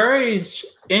 is Curry's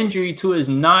injury to his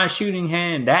non-shooting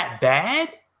hand that bad?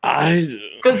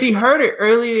 Because he hurt it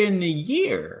earlier in the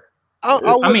year.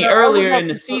 Earlier in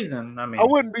the season. I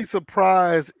wouldn't be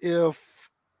surprised if.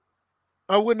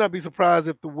 I would not be surprised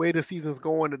if the way the season's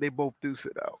going that they both do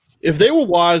sit out. If they were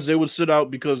wise, they would sit out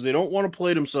because they don't want to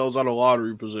play themselves out of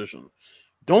lottery position.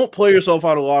 Don't play yourself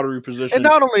out of lottery position. And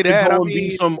not only that,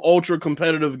 be some ultra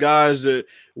competitive guys that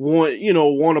want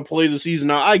to play the season.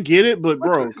 Now I get it, but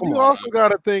bro, come on. You also got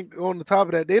to think on the top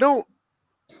of that,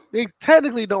 they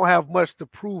technically don't have much to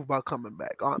prove by coming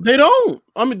back. Honestly. They don't.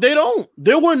 They don't.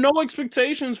 There were no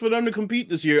expectations for them to compete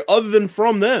this year other than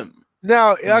from them.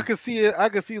 Now I could see it. I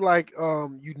could see like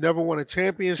you never won a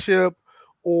championship,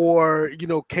 or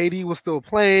KD was still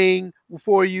playing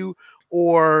for you,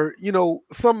 or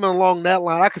something along that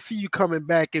line. I could see you coming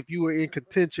back if you were in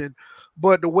contention,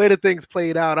 but the way that things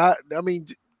played out, I mean,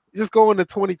 just go into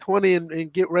 2020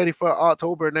 and get ready for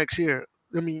October next year.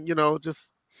 I mean,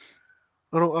 just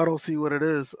I don't see what it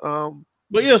is.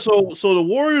 But yeah, so the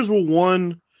Warriors were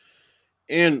one.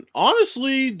 And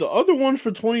honestly, the other one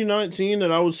for 2019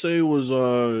 that I would say was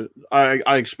I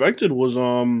expected was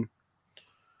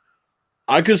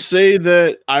I could say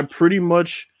that I pretty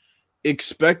much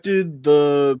expected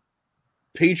the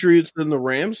Patriots and the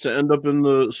Rams to end up in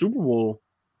the Super Bowl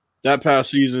that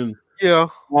past season. Yeah.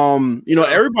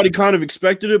 Everybody kind of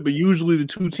expected it, but usually the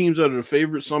two teams that are the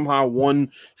favorites, somehow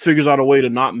one figures out a way to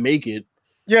not make it.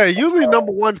 Yeah, usually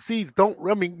number one seeds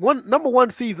number one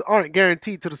seeds aren't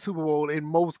guaranteed to the Super Bowl in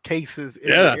most cases in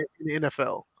the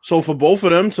NFL. So for both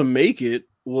of them to make it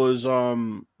was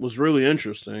really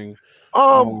interesting.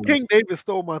 King David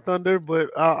stole my thunder, but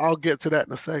I'll get to that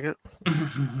in a second.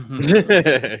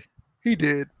 He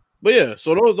did. But yeah,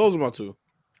 so those are my two.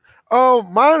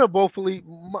 Mine are bothfully.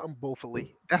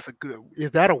 That's a good.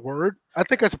 Is that a word? I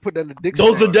think I should put that in the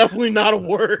dictionary. Those are definitely not a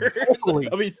word. Bothfully.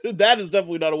 I mean, that is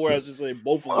definitely not a word. I should say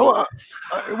bothfully.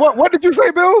 What did you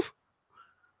say, Bills?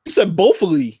 You said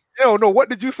bothfully. No. What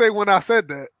did you say when I said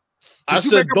that? I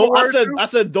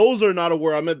said those are not a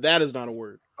word. I meant that is not a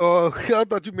word. Oh, I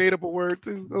thought you made up a word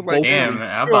too. I was like, damn,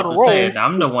 I'm about to say it.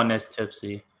 I'm the one that's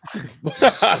tipsy.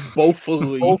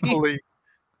 Bothfully. Bothfully.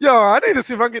 Yo, I need to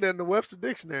see if I can get that in the Webster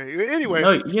Dictionary. Anyway.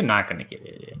 No, you're not going to get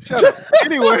it. Shut up.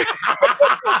 Anyway.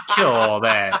 Kill all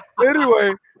that.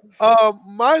 Anyway,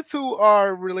 my two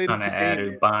are related to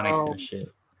gaming. Ebonics and shit.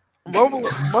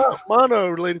 Mine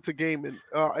are related to gaming.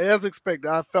 As expected,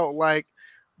 I felt like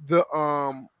the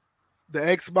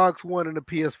Xbox One and the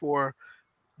PS4.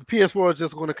 The PS4 is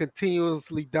just going to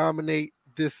continuously dominate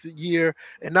this year,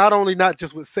 and not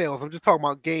just with sales. I'm just talking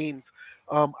about games.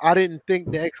 I didn't think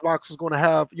the Xbox was going to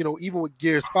have, even with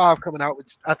Gears 5 coming out,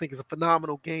 which I think is a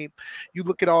phenomenal game. You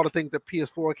look at all the things that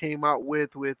PS4 came out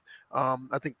with I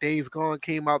think Days Gone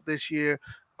came out this year.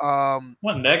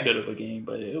 Wasn't that good of a game,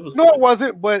 but it was. No, it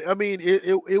wasn't. But I mean,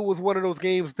 it was one of those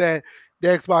games that the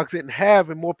Xbox didn't have,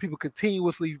 and more people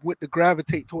continuously went to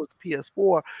gravitate towards the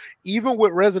PS4. Even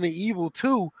with Resident Evil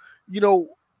 2,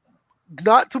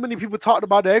 not too many people talked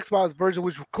about the Xbox version,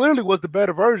 which clearly was the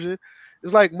better version.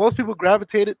 It's like most people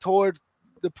gravitated towards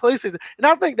the PlayStation. And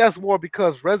I think that's more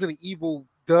because Resident Evil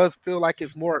does feel like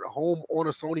it's more at home on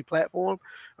a Sony platform.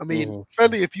 I mean,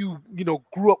 especially if you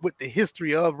grew up with the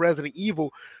history of Resident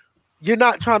Evil, you're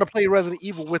not trying to play Resident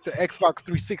Evil with the Xbox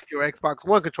 360 or Xbox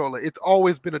One controller. It's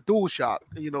always been a DualShock,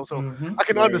 so I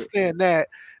can understand that.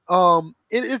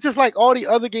 It's just like all the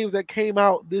other games that came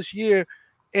out this year,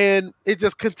 and it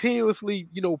just continuously,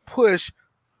 push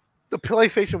the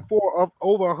PlayStation 4 up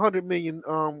over 100 million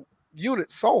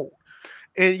units sold.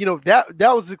 And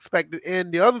that was expected.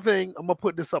 And the other thing, I'm gonna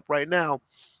put this up right now.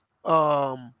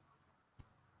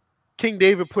 King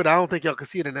David put, I don't think y'all can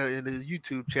see it in the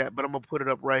YouTube chat, but I'm gonna put it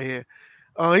up right here.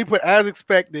 He put, as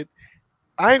expected.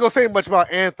 I ain't gonna say much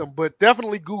about Anthem, but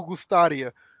definitely Google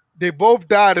Stadia. They both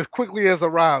died as quickly as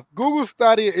arrived. Google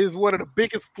Stadia is one of the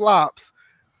biggest flops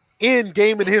in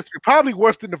gaming history, probably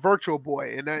worse than the Virtual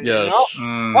Boy. And I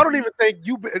don't even think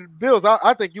you, Bills.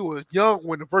 I think you was young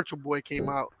when the Virtual Boy came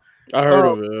out. I heard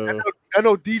of it. I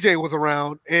know DJ was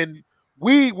around, and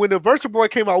when the Virtual Boy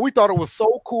came out, we thought it was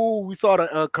so cool. We saw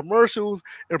the commercials,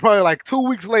 and probably like 2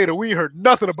 weeks later, we heard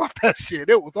nothing about that shit.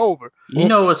 It was over. You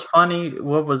know what's funny?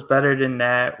 What was better than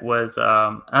that was,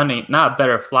 not a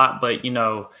better flop, but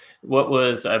what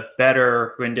was a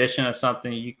better rendition of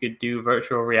something you could do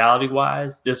virtual reality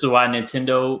wise? This is why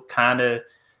Nintendo kind of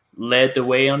led the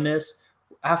way on this.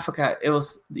 I forgot.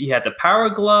 You had the Power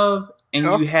Glove, and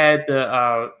you had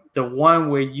the one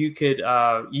where you could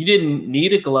you didn't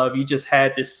need a glove, you just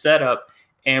had this setup,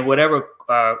 and whatever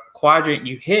quadrant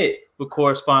you hit would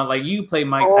correspond. Like you play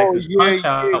Mike Tyson's Punch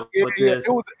Out with this.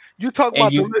 You talking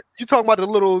about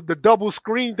the double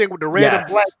screen thing with the red and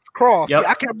black cross. Yep. Yeah,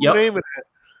 I can't remember the name of that.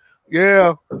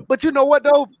 Yeah, but you know what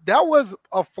though? That was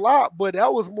a flop, but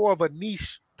that was more of a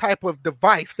niche type of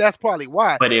device. That's probably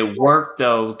why. But it worked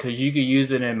though, because you could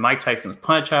use it in Mike Tyson's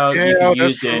Punch Out. You could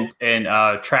use it in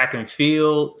track and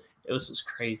field. It was just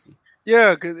crazy.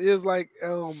 Yeah, because it's like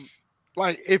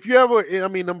if you ever,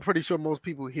 I'm pretty sure most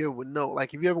people here would know.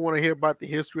 Like, if you ever want to hear about the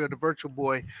history of the Virtual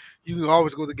Boy, you can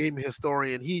always go to the Gaming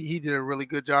Historian. He did a really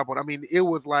good job on it. It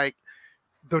was like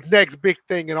the next big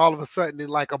thing, and all of a sudden, in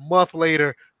like a month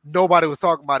later, nobody was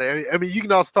talking about it. You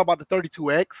can also talk about the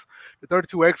 32X. The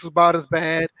 32X was about as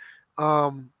bad.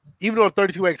 Even though the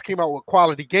 32X came out with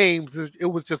quality games, it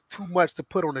was just too much to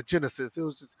put on a Genesis. It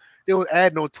was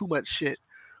adding on too much shit.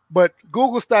 But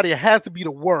Google Stadia has to be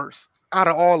the worst out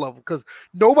of all of them, because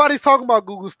nobody's talking about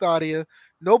Google Stadia.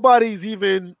 Nobody's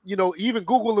even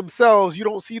Google themselves. You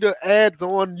don't see the ads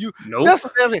on you. Nope. That's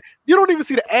you don't even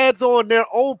see the ads on their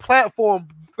own platform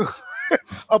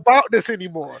about this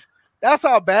anymore. That's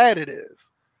how bad it is.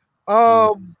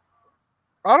 I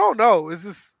don't know. It's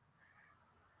just,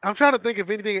 I'm trying to think of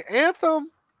anything.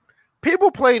 Anthem.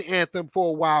 People played Anthem for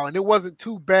a while, and it wasn't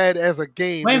too bad as a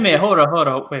game. Wait a minute. Hold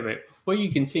on. Wait. Before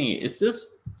you continue, is this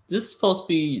supposed to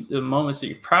be the moments that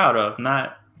you're proud of,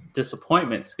 not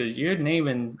disappointments? Because you're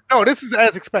naming. No, this is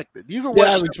as expected. These are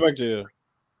as expected.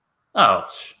 Oh.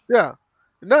 Yeah.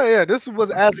 No, yeah, this was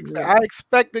as expected. I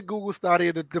expected Google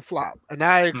Stadia to flop, and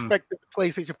I expected the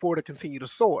PlayStation 4 to continue to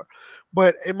soar.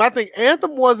 But my thing,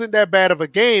 Anthem wasn't that bad of a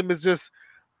game. It's just,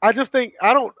 I just think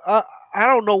I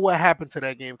don't know what happened to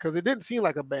that game, because it didn't seem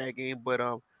like a bad game. But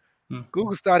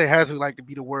Google Stadia has to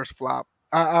be the worst flop.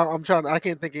 I'm trying. I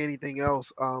can't think of anything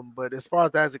else. But as far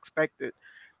as expected,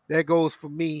 that goes for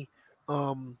me.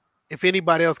 If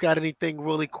anybody else got anything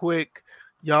really quick,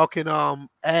 y'all can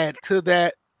add to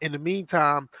that. In the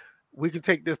meantime, we can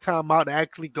take this time out to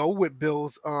actually go with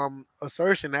Bill's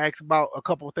assertion, and ask about a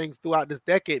couple of things throughout this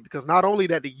decade, because not only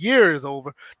that the year is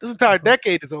over, this entire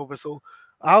decade is over. So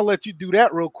I'll let you do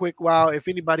that real quick. While if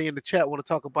anybody in the chat want to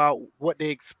talk about what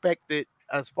they expected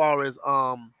as far as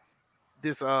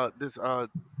this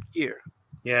year.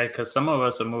 Yeah, because some of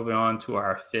us are moving on to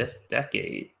our 5th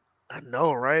decade. I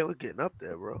know, right? We're getting up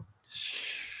there, bro.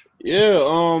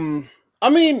 Yeah.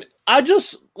 I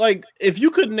just like, if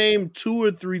you could name 2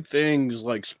 or 3 things,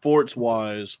 like sports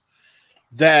wise,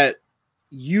 that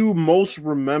you most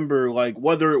remember, like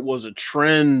whether it was a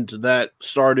trend that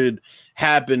started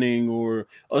happening or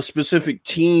a specific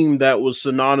team that was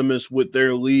synonymous with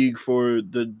their league for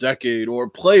the decade, or a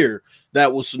player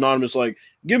that was synonymous, like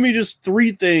give me just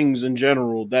 3 things in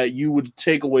general that you would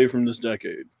take away from this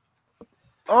decade.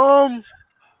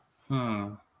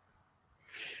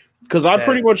 Because I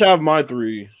pretty much have my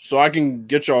 3, so I can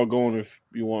get y'all going if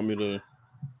you want me to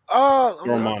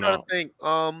throw mine out.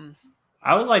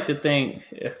 I would like to think,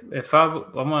 if I'm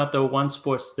going to throw one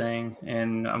sports thing,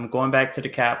 and I'm going back to the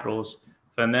Capitals,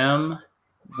 for them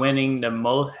winning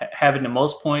having the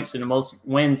most points and the most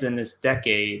wins in this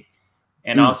decade,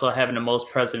 and also having the most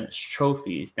President's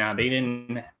trophies. Now, they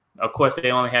didn't, of course,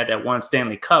 they only had that one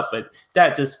Stanley Cup, but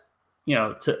that just,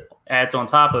 adds on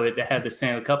top of it. They had the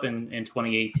Stanley Cup in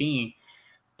 2018.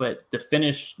 But to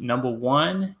finish number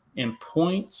 1 in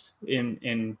points,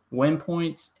 in win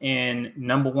points, and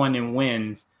number one in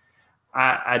wins.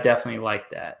 I definitely like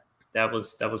that. That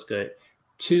was good.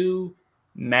 2,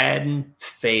 Madden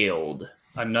failed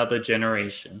another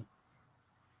generation.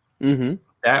 Mm-hmm.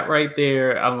 That right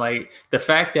there, I'm like, the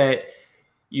fact that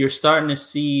you're starting to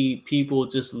see people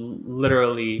just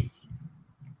literally.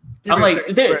 I'm like,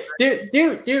 they're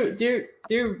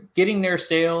getting their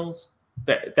sales.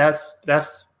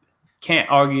 That's can't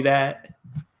argue that.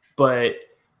 But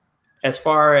as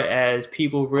far as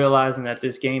people realizing that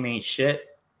this game ain't shit,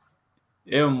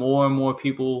 there are more and more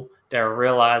people that are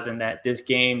realizing that this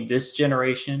game, this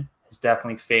generation, has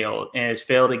definitely failed. And it's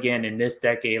failed again in this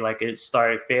decade, like it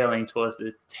started failing towards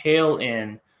the tail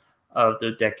end of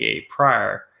the decade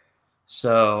prior.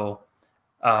 So,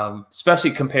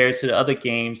 especially compared to the other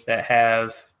games that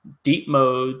have deep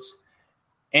modes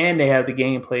and they have the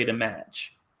gameplay to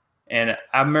match. And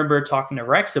I remember talking to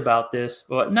Rex about this.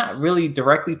 Well, not really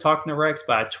directly talking to Rex,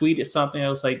 but I tweeted something. I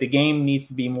was like, the game needs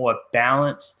to be more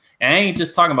balanced. And I ain't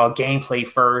just talking about gameplay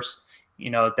first.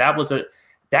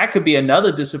 That could be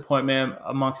another disappointment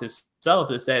amongst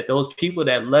itself, is that those people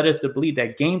that led us to believe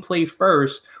that gameplay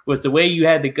first was the way you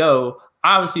had to go,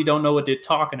 obviously don't know what they're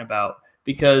talking about.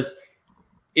 Because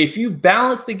if you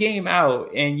balance the game out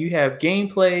and you have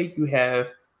gameplay, you have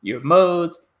your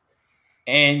modes,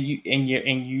 and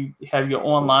you have your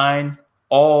online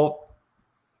all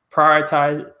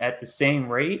prioritized at the same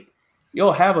rate,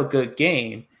 you'll have a good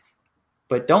game.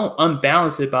 But don't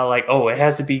unbalance it by like, oh, it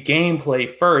has to be gameplay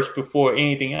first before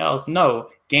anything else. No,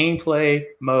 gameplay,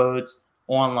 modes,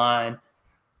 online,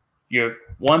 your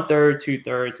 1/3,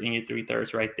 2/3, and your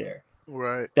 3/3 right there.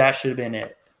 Right. That should have been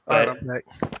it. But, all right, I'm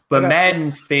back.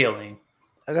 Madden failing.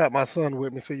 I got my son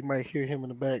with me, so you might hear him in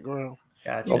the background.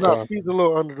 Gotcha. Okay. He's a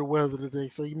little under the weather today,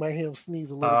 so you might hear him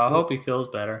sneeze a little bit. I hope he feels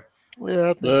better. Yeah,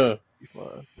 I think he'll be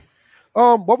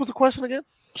fine. What was the question again?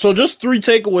 So just 3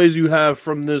 takeaways you have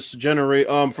from this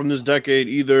from this decade,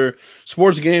 either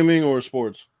sports gaming or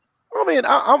sports. I mean,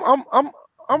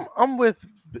 I'm with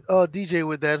DJ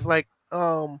with that. It's like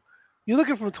you're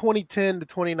looking from 2010 to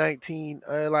 2019.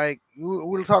 Like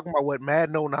we're talking about what,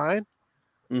 Madden 09?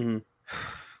 Mm-hmm.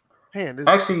 Man,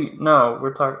 actually no,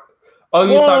 we're talking. Oh,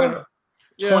 you're talking about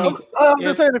 20. I'm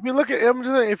just saying, if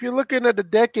you're looking at the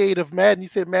decade of Madden, you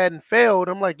said Madden failed.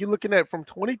 I'm like, you're looking at from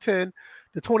 2010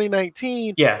 to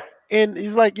 2019. Yeah. And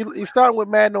he's like, you're starting with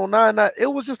Madden 09. It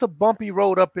was just a bumpy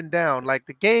road up and down. Like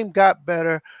the game got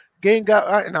better. And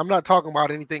I'm not talking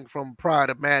about anything from prior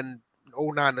to Madden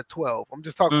 09 to 12. I'm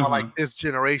just talking about like this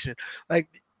generation.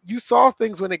 Like you saw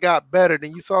things when it got better,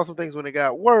 then you saw some things when it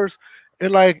got worse.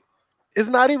 And like, it's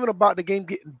not even about the game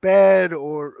getting bad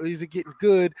or is it getting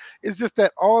good. It's just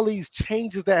that all these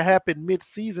changes that happen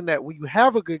mid-season, that when you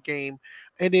have a good game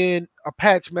and then a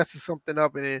patch messes something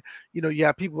up, and then you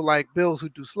have people like Bills who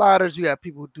do sliders, you have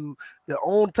people who do their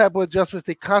own type of adjustments.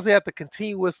 They constantly have to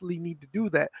continuously need to do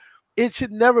that. It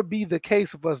should never be the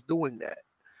case of us doing that.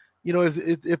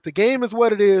 If the game is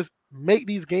what it is, make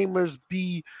these gamers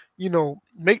be,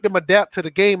 make them adapt to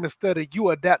the game instead of you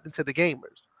adapting to the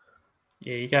gamers.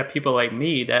 Yeah, you got people like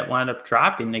me that wind up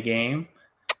dropping the game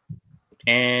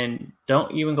and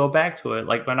don't even go back to it.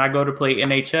 Like when I go to play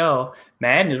NHL,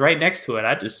 Madden is right next to it.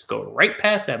 I just go right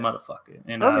past that motherfucker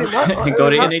and go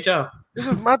to NHL. This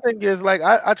is my thing is like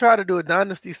I try to do a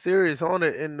Dynasty series on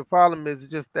it, and the problem is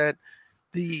just that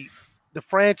the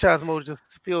franchise mode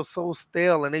just feels so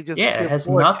stale, and they just it has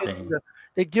nothing.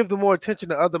 They give them more attention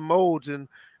to other modes. And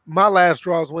my last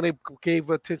draw is when they gave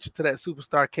attention to that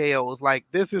Superstar KO. It's like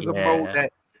this is a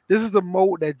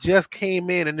mode that just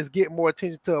came in and is getting more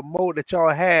attention to a mode that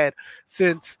y'all had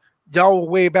since y'all were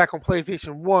way back on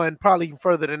PlayStation 1, probably even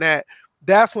further than that.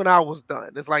 That's when I was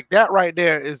done. It's like that right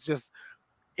there is just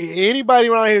anybody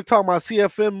around here talking about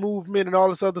CFM movement and all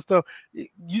this other stuff,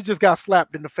 you just got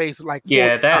slapped in the face. Like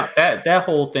that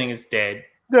whole thing is dead.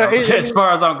 As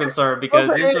far as I'm concerned,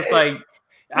 because it's just like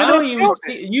I don't even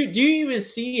see you. Do you even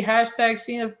see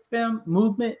hashtag CFM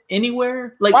movement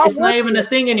anywhere? Like it's not even a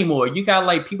thing anymore. You got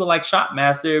like people like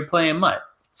Shopmaster playing MUT,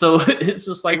 so it's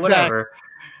just like whatever.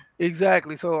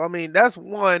 Exactly. So I mean, that's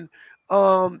one.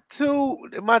 2,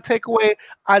 my takeaway.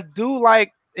 I do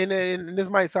like, and this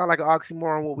might sound like an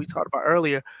oxymoron what we talked about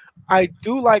earlier. I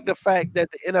do like the fact that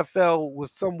the NFL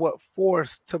was somewhat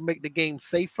forced to make the game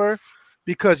safer,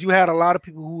 because you had a lot of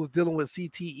people who was dealing with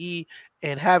CTE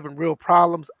and having real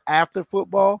problems after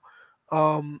football.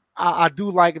 I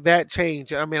do like that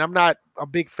change. I mean, I'm not a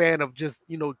big fan of just,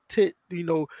 this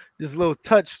little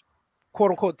touch,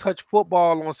 quote unquote, touch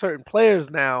football on certain players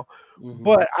now. Mm-hmm.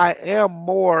 But I am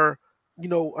more,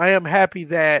 I am happy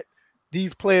that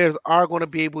these players are going to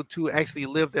be able to actually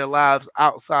live their lives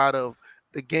outside of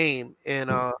the game. And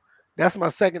that's my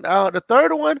second. The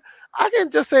third one, I can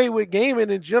just say with gaming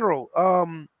in general.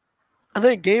 I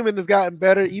think gaming has gotten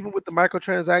better, even with the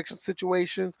microtransaction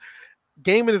situations.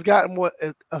 Gaming has gotten more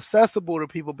accessible to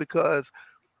people because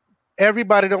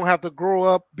everybody don't have to grow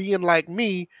up being like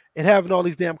me and having all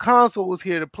these damn consoles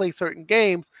here to play certain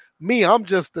games. Me, I'm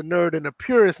just a nerd and a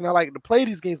purist, and I like to play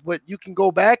these games. But you can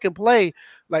go back and play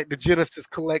like the Genesis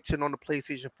collection on the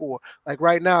PlayStation 4. Like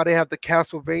right now, they have the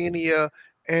Castlevania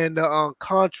and the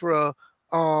Contra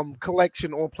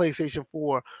collection on PlayStation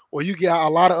 4, or you get a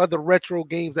lot of other retro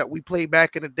games that we played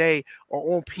back in the day,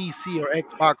 or on PC or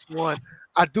Xbox One.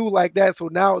 I do like that. So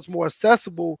now it's more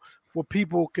accessible where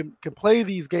people can play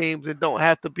these games and don't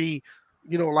have to be,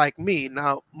 like me.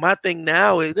 Now, my thing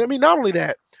now is, I mean, not only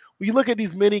that, when you look at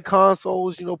these mini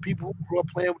consoles, people who grew up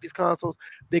playing with these consoles,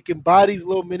 they can buy these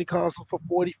little mini consoles for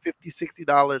 $40, $50,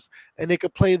 $60, and they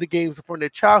can play the games from their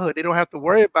childhood. They don't have to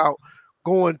worry about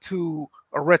going to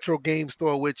a retro game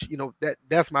store, which,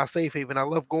 that's my safe haven. I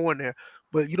love going there,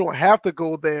 but you don't have to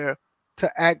go there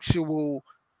to actually,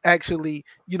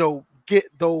 get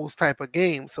those type of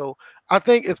games. So I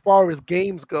think as far as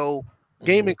games go,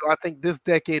 gaming, I think this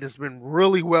decade has been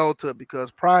really well to it,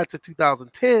 because prior to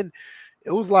 2010,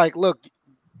 it was like, look,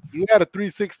 you had a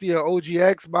 360 or OG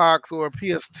Xbox or a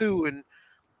PS2, and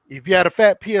if you had a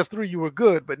fat PS3, you were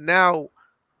good. But now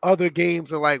other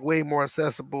games are like way more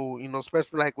accessible,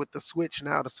 especially like with the Switch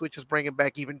now. The Switch is bringing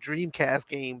back even Dreamcast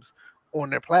games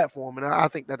on their platform, and I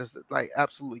think that is like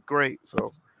absolutely great.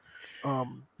 So I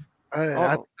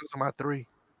think those are my three.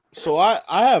 So I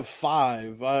have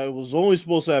five. I was only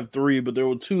supposed to have three, but there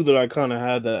were two that I kind of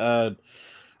had to add.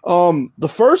 The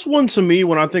first one to me,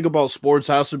 when I think about sports,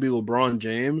 has to be LeBron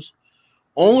James,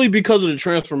 only because of the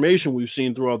transformation we've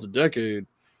seen throughout the decade.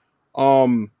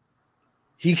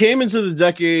 He came into the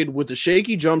decade with a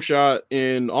shaky jump shot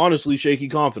and honestly shaky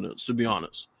confidence, to be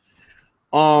honest.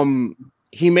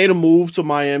 He made a move to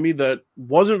Miami that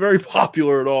wasn't very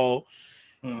popular at all,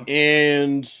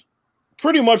 and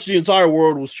pretty much the entire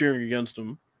world was cheering against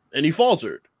him, and he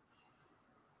faltered.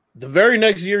 The very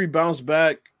next year, he bounced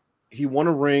back. He won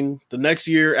a ring. The next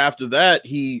year after that,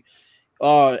 he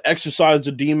exercised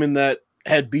a demon that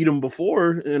had beat him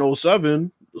before in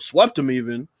 2007, swept him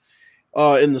even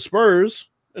in the Spurs.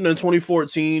 And then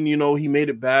 2014, he made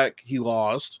it back. He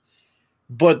lost.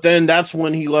 But then that's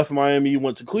when he left Miami, he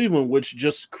went to Cleveland, which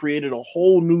just created a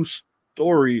whole new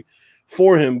story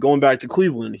for him going back to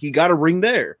Cleveland. He got a ring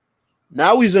there.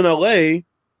 Now he's in LA.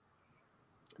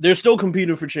 They're still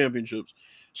competing for championships.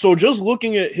 So just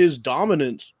looking at his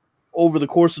dominance over the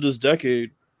course of this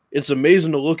decade, it's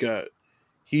amazing to look at.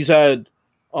 He's had,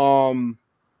 I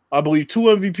believe, 2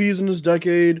 MVPs in this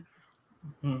decade.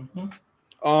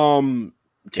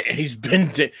 He's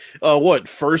been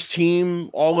first team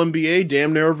All NBA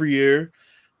damn near every year.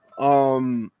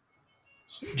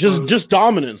 Just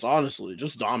dominance, honestly,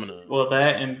 just dominance. Well,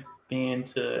 that and being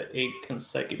to 8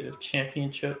 consecutive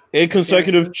championship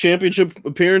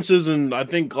appearances, and I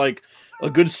think like a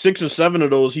good 6 or 7 of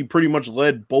those, he pretty much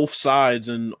led both sides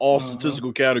in all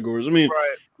statistical categories. I mean,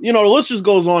 the list just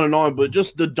goes on and on, but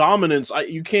just the dominance,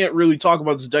 you can't really talk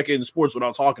about this decade in sports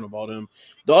without talking about him.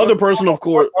 The other person, of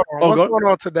course. What's going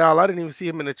on to Dal? I didn't even see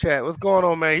him in the chat. What's going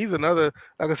on, man? He's another,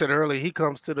 like I said earlier, he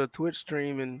comes to the Twitch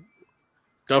stream and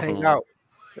hang out.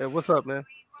 Yeah, what's up, man?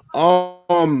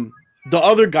 The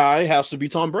other guy has to be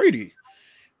Tom Brady.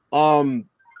 Tom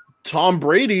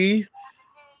Brady,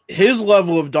 his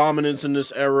level of dominance in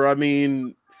this era, I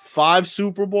mean, 3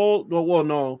 Super Bowls.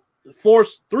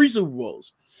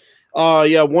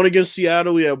 1 against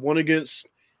Seattle, he had 1 against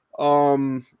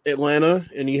Atlanta,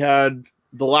 and he had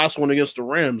the last one against the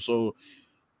Rams. So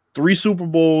 3 Super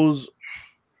Bowls.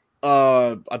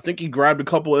 I think he grabbed a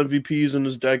couple MVPs in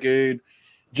this decade.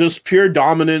 Just pure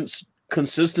dominance,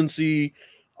 consistency,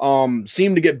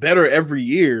 seemed to get better every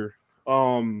year.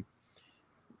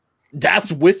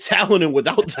 That's with talent and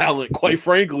without talent, quite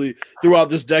frankly, throughout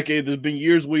this decade. There's been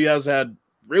years where he has had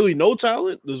really no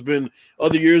talent. There's been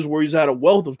other years where he's had a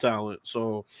wealth of talent.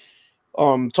 So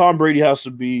Tom Brady has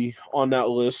to be on that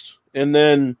list. And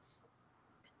then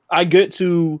I get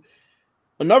to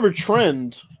another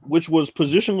trend, which was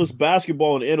positionless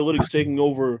basketball and analytics taking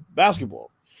over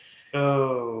basketball.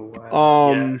 Oh,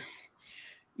 wow.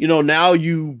 Now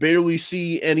you barely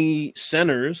see any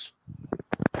centers,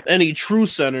 any true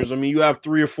centers. I mean, you have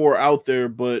 3 or 4 out there,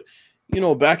 but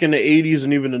back in the 80s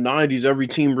and even the 90s, every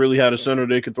team really had a center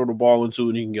they could throw the ball into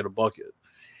and he can get a bucket.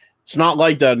 It's not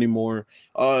like that anymore.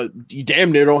 You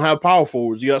damn near don't have power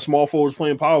forwards. You got small forwards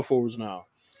playing power forwards now.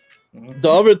 The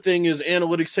other thing is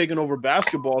analytics taking over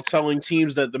basketball, telling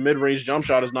teams that the mid-range jump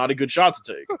shot is not a good shot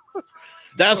to take.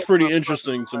 That's pretty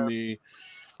interesting to me.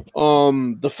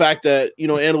 The fact that,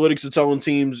 analytics are telling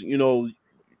teams,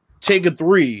 take a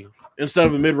three instead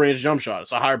of a mid-range jump shot.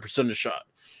 It's a higher percentage shot.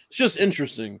 It's just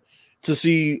interesting to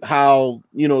see how,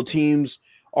 teams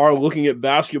are looking at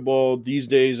basketball these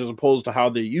days as opposed to how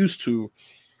they used to.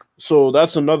 So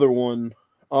that's another one.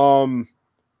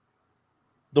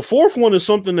 The fourth one is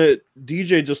something that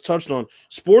DJ just touched on.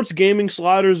 Sports gaming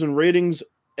sliders and ratings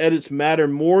edits matter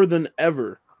more than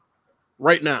ever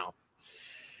right now.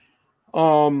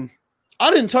 I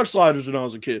didn't touch sliders when I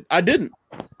was a kid. I didn't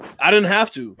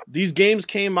have to. These games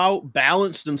came out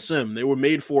balanced and sim. They were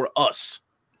made for us.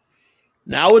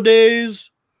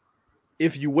 Nowadays,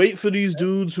 if you wait for these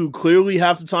dudes who clearly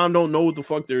half the time don't know what the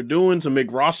fuck they're doing to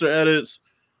make roster edits,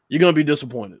 you're going to be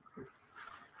disappointed.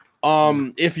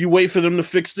 If you wait for them to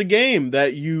fix the game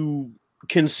that you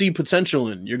can see potential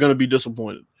in, you're going to be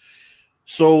disappointed.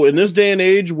 So in this day and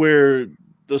age where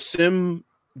the sim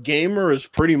gamer is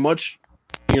pretty much,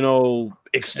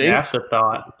 extinct. An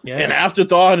afterthought. Yeah. An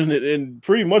afterthought and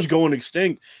pretty much going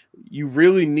extinct, you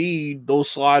really need those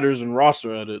sliders and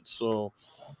roster edits. So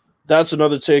that's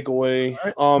another takeaway.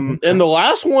 And the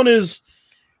last one is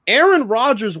Aaron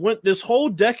Rodgers went this whole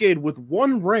decade with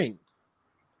one ring.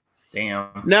 Damn.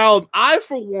 Now, I,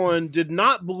 for one, did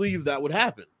not believe that would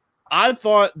happen. I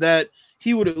thought that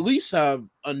he would at least have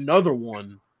another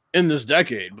one in this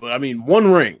decade. But,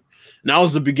 one ring. Now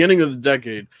is the beginning of the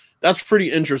decade. That's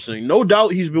pretty interesting. No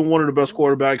doubt he's been one of the best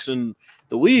quarterbacks in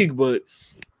the league, but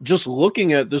just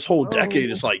looking at this whole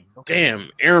decade, it's like, damn,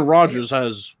 Aaron Rodgers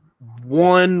has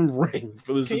one ring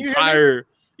for this entire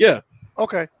 – yeah.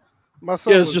 Okay. My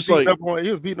son was just like he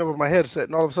was beating up with my headset,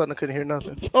 and all of a sudden I couldn't hear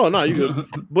nothing. Oh no, you good?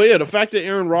 But yeah, the fact that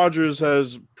Aaron Rodgers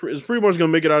is pretty much going to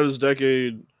make it out of this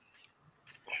decade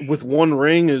with one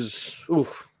ring is,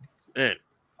 man.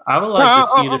 I would like to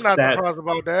see the I'm not stats. surprised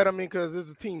about that. Because it's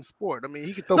a team sport.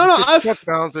 He can throw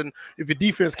touchdowns, and if your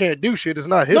defense can't do shit, it's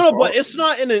not his fault. But it's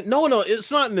not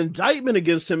it's not an indictment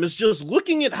against him. It's just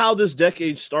looking at how this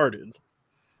decade started.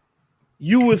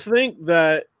 You would think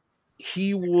that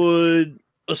he would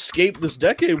escape this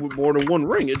decade with more than one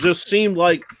ring. It just seemed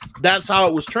like that's how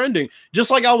it was trending. Just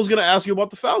like I was going to ask you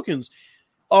about the Falcons.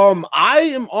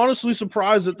 I am honestly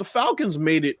surprised that the Falcons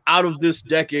made it out of this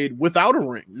decade without a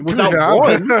ring, without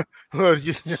one.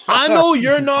 I know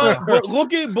you're not, but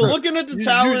looking at the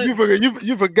talent,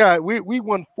 you forgot. We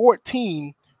won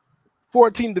 14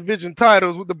 division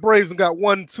titles with the Braves and got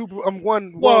one World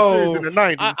Series in the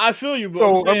 90s. I feel you, but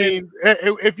so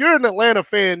if you're an Atlanta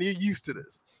fan, you're used to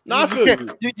this. No,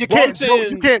 you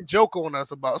can't joke on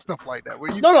us about stuff like that.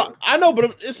 I know,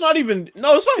 but it's not even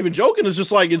joking.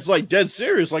 It's like dead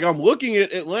serious. Like I'm looking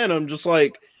at Atlanta, I'm just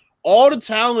like all the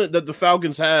talent that the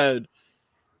Falcons had.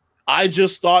 I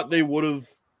just thought they would have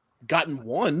gotten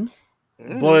one,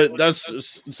 but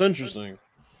it's interesting.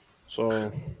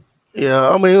 So yeah,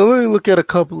 let me look at a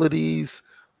couple of these.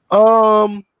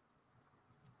 Fire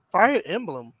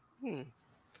Emblem.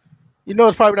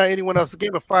 It's probably not anyone else's game,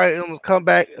 but Fire Emblem's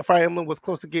comeback. Fire Emblem was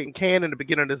close to getting canned in the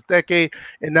beginning of this decade,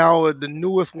 and now the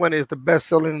newest one is the best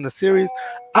selling in the series.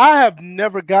 I have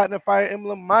never gotten a Fire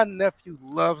Emblem. My nephew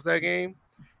loves that game,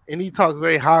 and he talks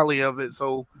very highly of it.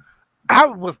 So I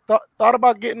was thought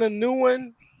about getting a new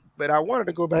one, but I wanted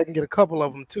to go back and get a couple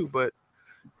of them too. But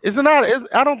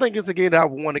I don't think it's a game that I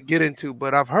would want to get into,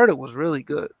 but I've heard it was really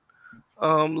good.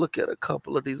 Look at a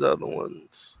couple of these other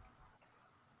ones.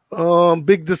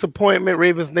 Big disappointment.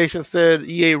 Ravens Nation said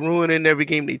EA ruining every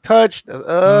game they touched.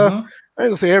 I ain't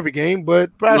gonna say every game,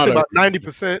 but probably say about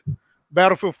 90%.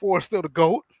 Battlefield 4 is still the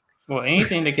GOAT. Well,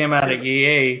 anything that came out of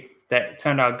EA that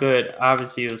turned out good,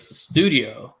 obviously it was the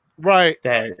studio, right?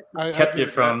 That kept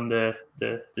it from the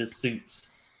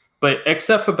suits. But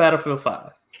except for Battlefield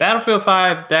 5,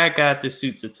 that got the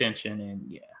suits' attention, and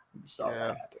you saw what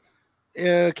happened.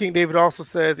 King David also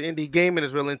says indie gaming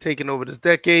is really taking over this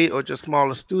decade, or just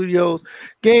smaller studios.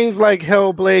 Games like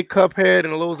Hellblade, Cuphead,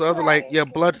 and loads of other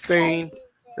Bloodstain.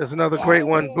 There's another great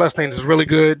one. Bloodstain is really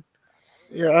good.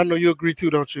 Yeah, I know you agree too,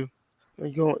 don't you?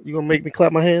 You gonna make me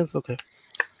clap my hands? Okay.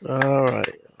 All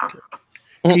right.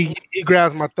 Okay. He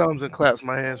grabs my thumbs and claps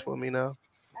my hands for me now.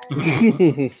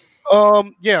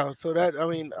 Yeah. So that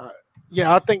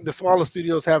I think the smaller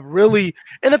studios have really,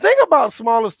 and the thing about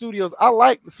smaller studios, I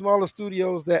like the smaller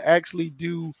studios that actually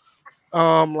do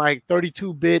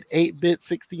 32-bit, 8-bit,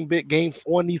 16-bit games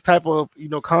on these type of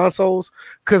consoles,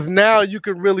 because now you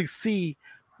can really see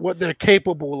what they're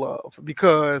capable of,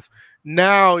 because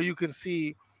now you can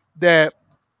see that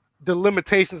the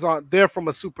limitations aren't there from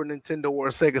a Super Nintendo or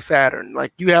a Sega Saturn.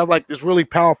 Like you have like this really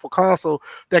powerful console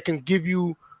that can give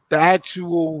you the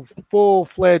actual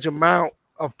full-fledged amount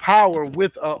of power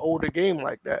with an older game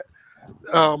like that.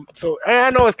 So and I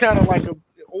know it's kind of like a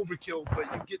overkill,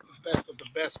 but you get the best of the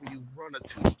best when you run a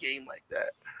 2D game like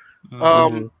that.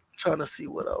 Trying to see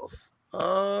what else.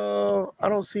 I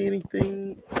don't see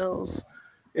anything else.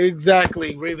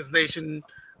 Exactly, Ravens Nation.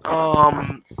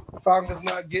 Falcons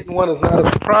not getting one is not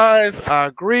a surprise. I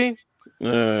agree.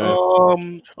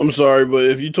 I'm sorry, but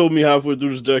if you told me halfway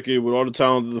through this decade, with all the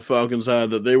talent that the Falcons had,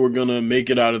 that they were gonna make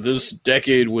it out of this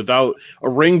decade without a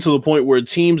ring to the point where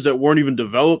teams that weren't even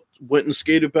developed went and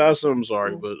skated past them, I'm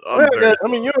sorry, but I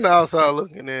mean, you're on the outside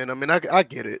looking in. I mean, I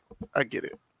get it. I get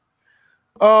it.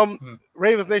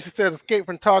 Ravens Nation said Escape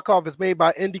from Tarkov is made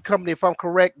by indie company. If I'm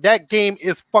correct, that game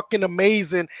is fucking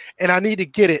amazing, and I need to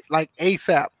get it like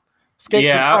ASAP.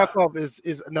 Escape from Tarkov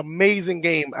is an amazing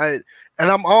game. And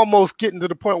I'm almost getting to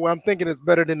the point where I'm thinking it's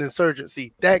better than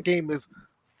Insurgency. That game is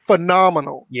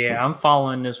phenomenal. Yeah, I'm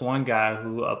following this one guy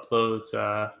who uploads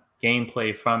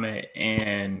gameplay from it,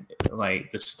 and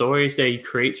like the stories that he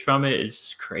creates from it is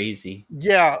just crazy.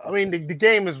 Yeah, I mean the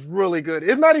game is really good.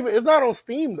 It's not on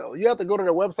Steam though. You have to go to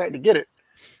their website to get it.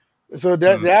 So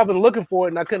that I've been looking for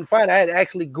it and I couldn't find it. I had to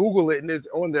actually Google it and it's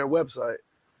on their website.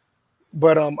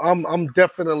 But I'm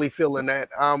definitely feeling that.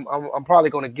 I'm probably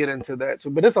going to get into that. So,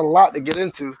 but it's a lot to get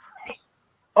into.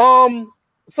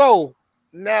 So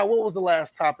now, what was the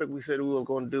last topic we said we were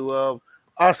going to do?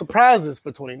 Our surprises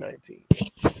for 2019.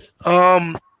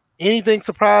 Anything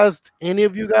surprised any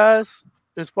of you guys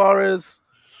as far as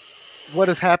what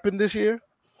has happened this year?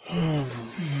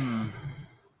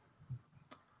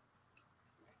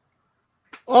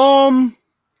 Well,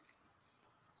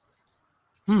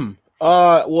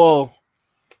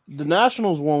 the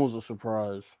Nationals one was a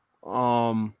surprise.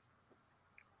 Yeah,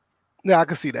 I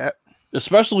can see that.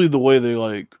 Especially the way they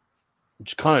like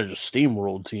kind of just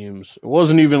steamrolled teams. It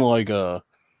wasn't even like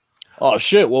oh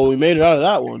shit, well we made it out of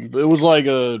that one. But it was like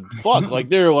like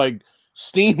they're like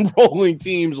steamrolling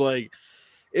teams, like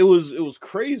it was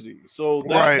crazy. So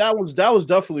that was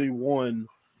definitely one.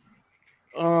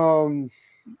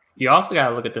 You also got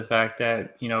to look at the fact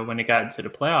that, when they got into the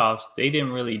playoffs, they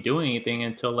didn't really do anything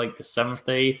until like the 7th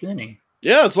to 8th inning.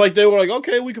 Yeah, it's like they were like,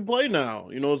 okay, we can play now.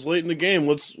 It's late in the game.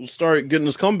 Let's start getting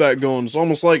this comeback going. It's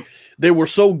almost like they were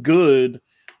so good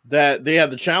that they had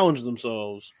to challenge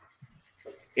themselves.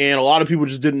 And a lot of people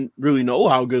just didn't really know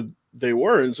how good they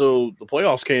were. And so the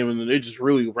playoffs came and they just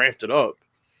really ramped it up.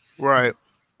 Right.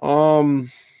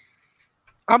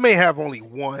 I may have only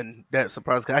one that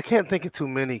surprised. I can't think of too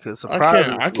many because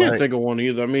surprising. I can't think of one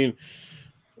either. I mean,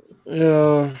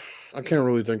 yeah, I can't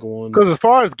really think of one. Because as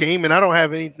far as gaming, I don't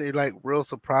have anything like real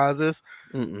surprises.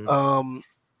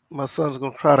 My son's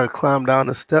gonna try to climb down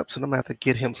the steps, and I'm gonna have to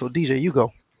get him. So DJ, you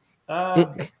go. I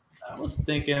was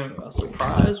thinking a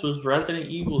surprise was Resident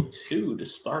Evil 2 to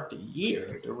start the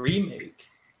year, the remake.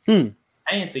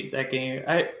 I didn't think that game.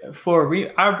 I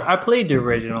played the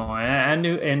original and I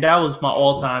knew, and that was my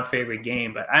all-time favorite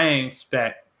game. But I didn't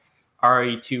expect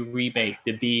RE2 remake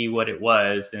to be what it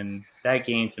was, and that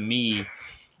game to me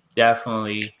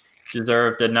definitely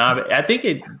deserved a nomination. I think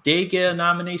it did get a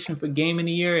nomination for Game of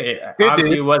the Year.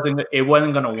 Obviously, it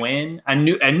wasn't going to win. I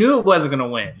knew it wasn't going to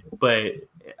win, but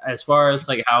as far as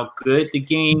like how good the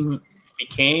game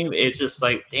became, it's just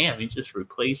like, damn, you just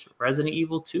replaced Resident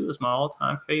Evil 2 as my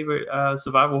all-time favorite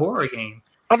survival horror game.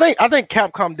 I think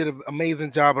Capcom did an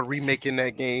amazing job of remaking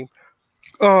that game.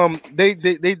 They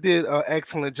did an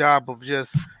excellent job of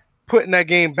just putting that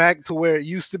game back to where it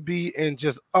used to be and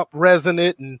just up-resing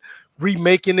it and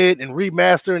remaking it and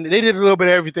remastering it. They did a little bit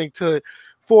of everything to it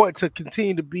for it to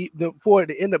continue to be, for it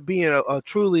to end up being a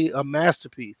truly a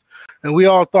masterpiece. And we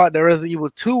all thought that Resident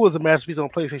Evil 2 was a masterpiece on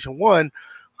PlayStation 1.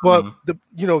 But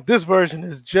this version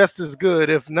is just as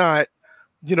good, if not,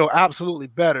 absolutely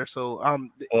better. So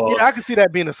I can see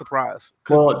that being a surprise.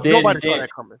 Well, nobody saw that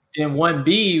coming. Then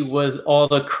 1B was all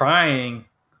the crying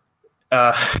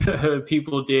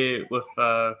people did with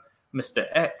Mr.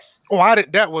 X. Oh,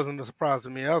 that wasn't a surprise to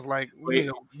me. I was like,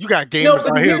 you got gamers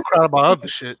out here who cry about other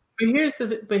shit. But here's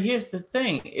the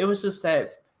thing. It was just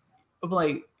that,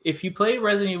 like, if you played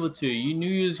Resident Evil 2, you knew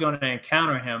you was going to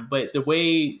encounter him, but the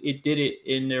way it did it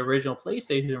in the original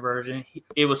PlayStation version,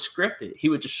 it was scripted. He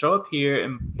would just show up here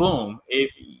and boom,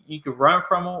 if you could run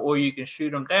from him or you can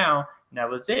shoot him down, and that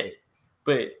was it.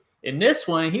 But in this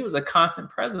one, he was a constant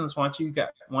presence once you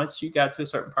got to a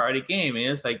certain part of the game, and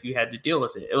it's like you had to deal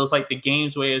with it. It was like the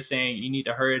game's way of saying you need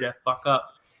to hurry the fuck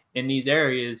up in these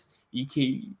areas, you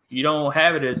don't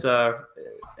have it as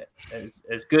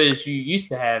good as you used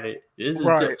to have it. This is a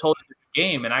totally different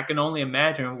game, and I can only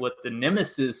imagine what the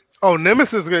Nemesis. Oh,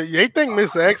 Nemesis! They think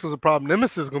Mr. X is a problem.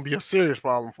 Nemesis is going to be a serious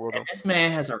problem for them. And this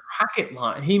man has a rocket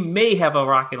launcher. He may have a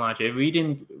rocket launcher. If we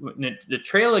didn't, the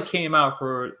trailer came out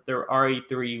for their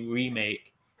RE3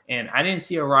 remake, and I didn't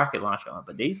see a rocket launcher on,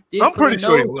 but they did. I'm pretty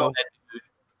sure he will.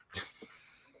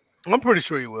 I'm pretty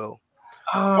sure he will.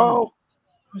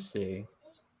 Let's see.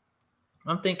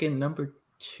 I'm thinking number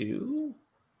 2,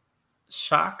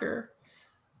 shocker,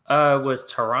 was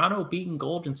Toronto beating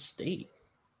Golden State.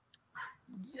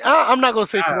 I'm not going to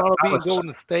say Toronto beating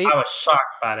Golden State. I was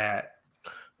shocked by that.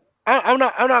 I'm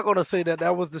not going to say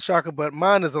that was the shocker, but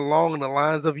mine is along the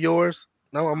lines of yours.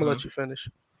 No, I'm going to let you finish.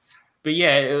 But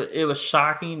yeah, it was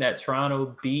shocking that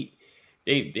Toronto beat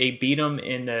them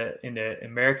in the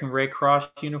American Red Cross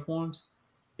uniforms.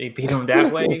 They beat them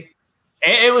that way.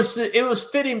 And it was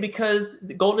fitting because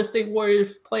the Golden State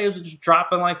Warriors players were just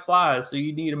dropping like flies. So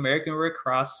you need American Red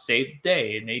Cross to save the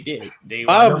day, and they did. They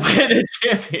won a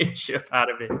championship out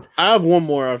of it. I have one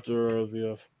more after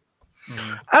VF.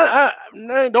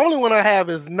 The only one I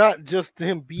have is not just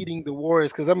him beating the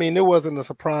Warriors, because I mean it wasn't a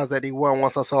surprise that he won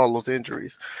once I saw those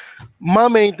injuries. My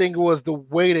main thing was the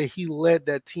way that he led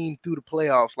that team through the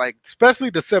playoffs, like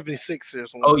especially the 76ers.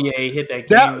 Oh yeah, he hit that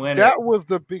game winner. That was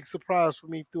the big surprise for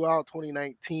me throughout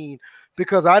 2019,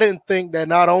 because I didn't think that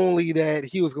not only that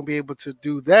he was going to be able to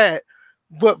do that,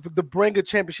 but to bring a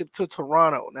championship to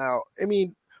Toronto. Now, I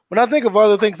mean, when I think of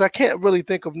other things, I can't really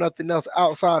think of nothing else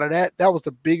outside of that. That was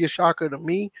the biggest shocker to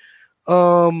me.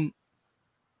 That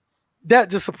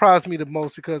just surprised me the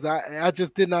most, because I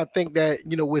just did not think that,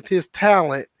 with his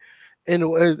talent and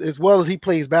as well as he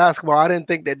plays basketball, I didn't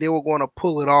think that they were going to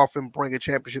pull it off and bring a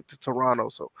championship to Toronto.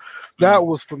 So that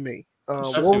was for me. What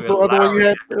was the other one you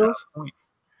had, Phils?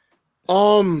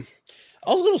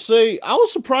 I was going to say, I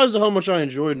was surprised at how much I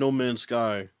enjoyed No Man's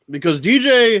Sky, because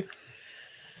DJ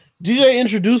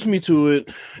introduced me to it,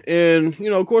 and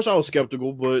of course I was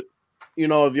skeptical, but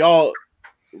if y'all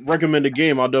recommend a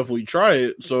game, I'll definitely try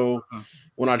it. So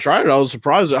when I tried it, I was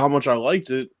surprised at how much I liked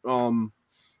it.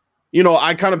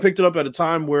 I kind of picked it up at a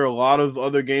time where a lot of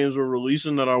other games were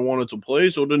releasing that I wanted to play,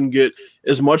 so it didn't get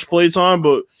as much play time.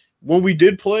 But when we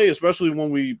did play, especially when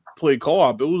we played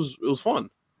co-op, it was fun.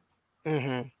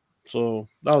 Mm-hmm. So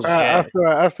that was.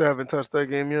 I still haven't touched that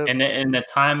game yet. And the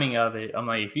timing of it, I'm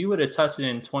like, if you would have touched it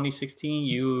in 2016,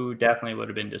 you definitely would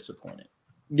have been disappointed.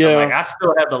 Yeah, I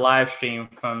still have the live stream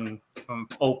from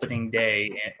opening day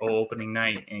or opening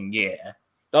night, and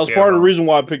that was part of the reason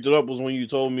why I picked it up, was when you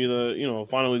told me that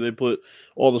finally they put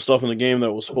all the stuff in the game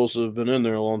that was supposed to have been in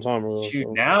there a long time ago.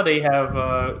 Shoot, now they have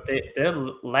their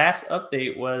last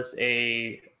update was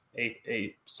a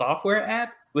software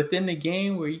app within the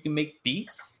game where you can make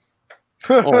beats.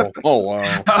 Oh wow!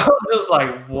 I was just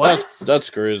like, what?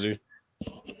 That's crazy.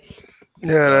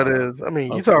 Yeah, that is. I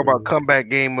mean, you talk about comeback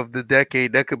game of the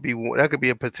decade. That could be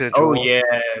a potential. Oh yeah,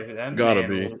 that gotta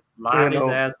be. Lied his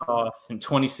ass off in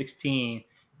 2016,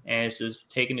 and it's just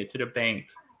taking it to the bank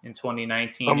in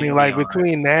 2019. I mean, like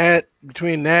between that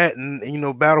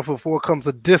and Battlefield 4 comes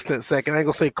a distant second. I ain't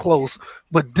gonna say close,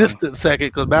 but distant second,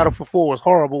 because Battlefield 4 was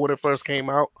horrible when it first came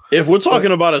out. If we're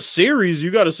talking about a series,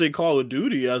 you got to say Call of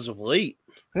Duty as of late.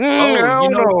 I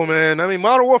don't know, man. I mean,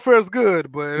 Modern Warfare is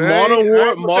good, but Modern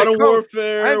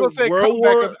Warfare. I ain't gonna say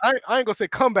comeback. I ain't gonna say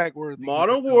comeback worthy.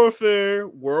 Modern Warfare,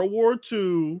 World War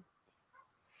II.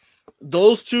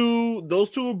 Those two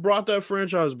brought that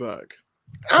franchise back.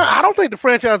 I don't think the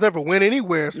franchise ever went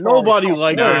anywhere. Nobody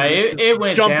liked it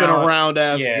went jumping down. around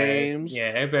games.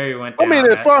 Yeah, everybody went down. I mean,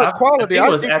 as far as quality, I think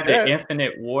it was after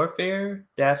Infinite Warfare.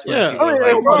 That's what. Yeah, I mean,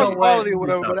 as far as quality or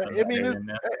whatever. But I mean,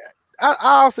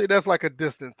 I'll say that's like a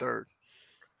distant third,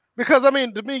 because I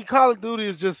mean, to me, Call of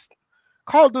Duty's just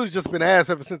been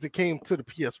ass ever since it came to the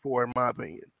PS4, in my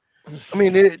opinion. I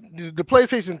mean, the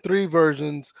PlayStation 3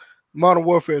 versions. Modern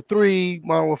Warfare 3,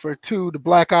 Modern Warfare 2, the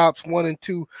Black Ops 1 and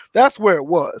 2. That's where it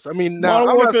was. I mean, now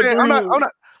I'm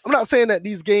not saying that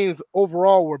these games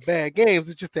overall were bad games.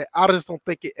 It's just that I just don't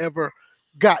think it ever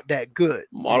got that good.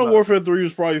 Modern Warfare 3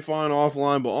 was probably fine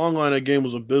offline, but online that game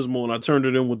was abysmal, and I turned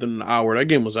it in within an hour. That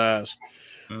game was ass.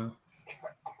 I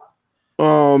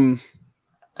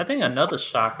think another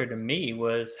shocker to me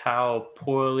was how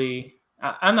poorly.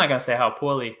 I'm not gonna say how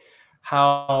poorly.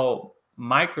 How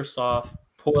Microsoft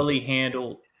poorly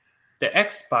handled the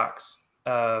Xbox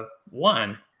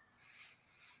One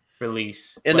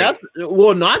release, and that's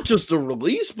not just the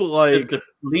release, but like the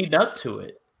lead up to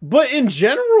it. But in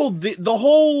general, the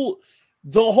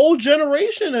whole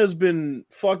generation has been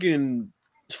fucking.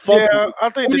 Yeah, I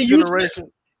think the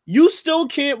generation. You still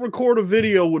can't record a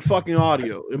video with fucking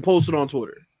audio and post it on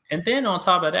Twitter. And then on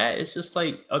top of that, it's just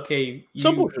like, okay,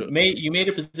 you made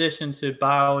a position to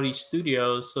buy all these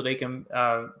studios so they can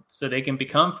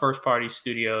become first party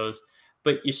studios,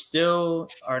 but you still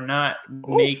are not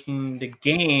making the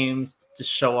games to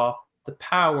show off the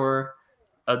power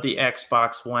of the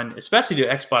Xbox One, especially the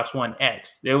Xbox One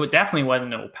X. There definitely wasn't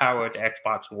no power at the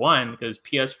Xbox One because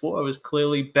PS4 was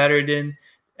clearly better than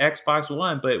Xbox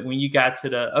One. But when you got to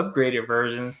the upgraded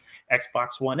versions,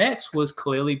 Xbox One X was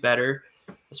clearly better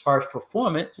as far as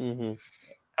performance than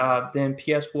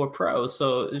PS4 Pro.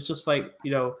 So it's just like,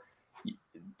 people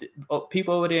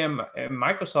over there in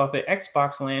Microsoft at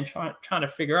Xbox land trying to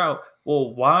figure out,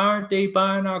 well, why aren't they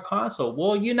buying our console?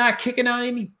 Well, you're not kicking out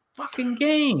any fucking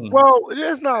games. Well,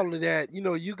 it's not only that.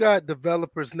 You got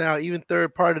developers now, even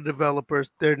third-party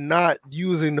developers, they're not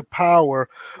using the power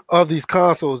of these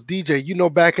consoles.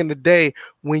 DJ, back in the day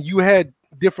when you had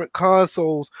different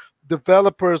consoles,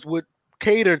 developers would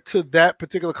cater to that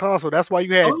particular console. That's why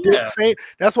you had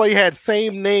That's why you had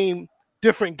same name,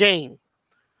 different game.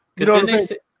 You know what I'm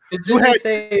saying? Didn't they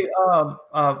say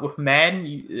with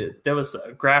Madden there was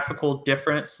a graphical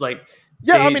difference? Like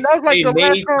that was like the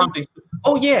last time.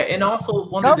 Oh yeah, and also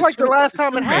that was like the last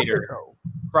time it happened.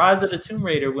 Rise of the Tomb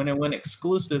Raider, when it went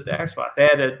exclusive to Xbox, they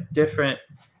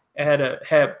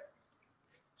had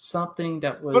something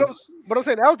that was. But I'm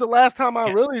saying that was the last time I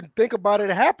really think about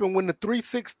it happened, when the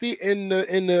 360 and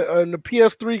the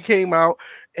PS3 came out,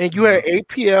 and you had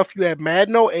APF, you had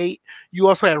Madden 08, you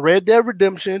also had Red Dead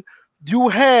Redemption, you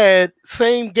had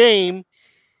same game,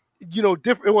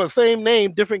 different. It was same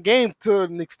name, different game to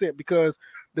an extent, because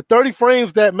the 30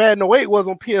 frames that Madden 08 was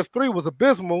on PS3 was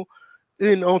abysmal.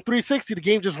 And on 360, the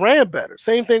game just ran better.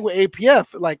 Same thing with APF.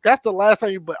 Like, that's the last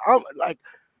time but I'm like,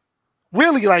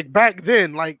 really, like back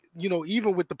then, like,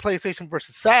 even with the PlayStation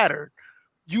versus Saturn,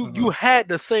 you had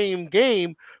the same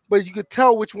game, but you could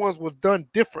tell which ones was done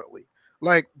differently.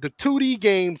 Like the 2D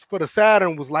games for the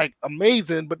Saturn was like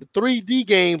amazing, but the 3D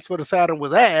games for the Saturn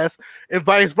was ass, and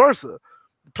vice versa.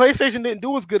 The PlayStation didn't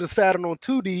do as good as Saturn on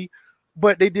 2D,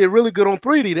 but they did really good on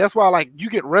 3D. That's why, like, you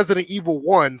get Resident Evil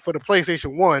 1 for the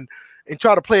PlayStation 1 and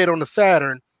try to play it on the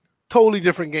Saturn, totally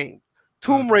different game.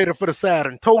 Tomb Raider for the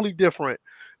Saturn, totally different.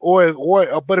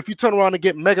 But if you turn around and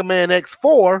get Mega Man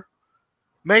X4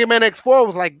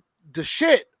 was like the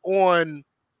shit on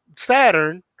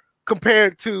Saturn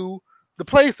compared to the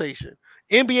PlayStation.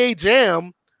 NBA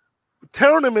Jam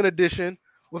Tournament Edition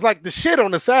was like the shit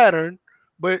on the Saturn,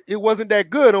 but it wasn't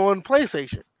that good on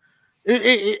PlayStation.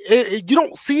 You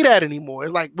don't see that anymore.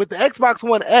 Like with the Xbox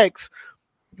One X,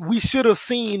 we should have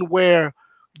seen where,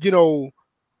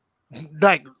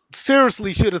 like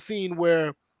seriously should have seen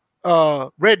where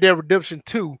Red Dead Redemption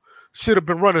 2 should have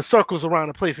been running circles around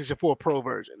the PlayStation 4 Pro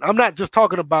version. I'm not just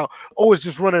talking about, it's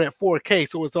just running at 4K,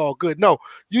 so it's all good. No,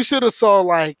 you should have saw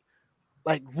like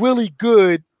really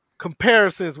good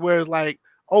comparisons where it's like,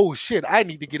 oh shit, I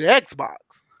need to get an Xbox.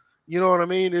 You know what I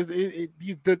mean?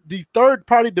 The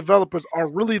third-party developers are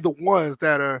really the ones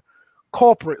that are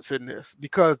culprits in this,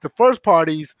 because the first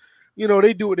parties,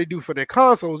 they do what they do for their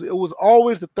consoles. It was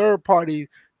always the third-party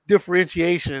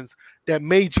differentiations that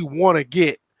made you want to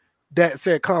get that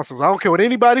said consoles. I don't care what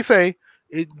anybody say.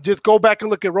 Just go back and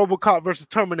look at RoboCop versus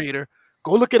Terminator.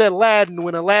 Go look at Aladdin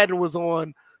when Aladdin was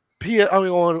on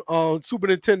on Super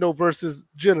Nintendo versus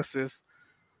Genesis.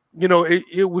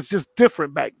 It was just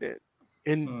different back then,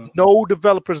 and no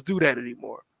developers do that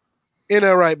anymore. Ain't that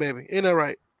right, baby? Ain't that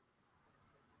right?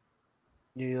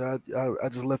 Yeah, I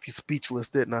just left you speechless,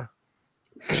 didn't I?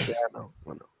 Yeah,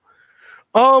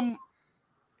 I know.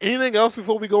 Anything else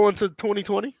before we go into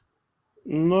 2020?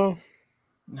 No.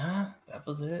 Nah, that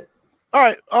was it. All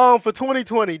right. For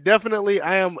 2020, definitely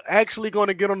I am actually going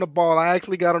to get on the ball. I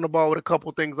actually got on the ball with a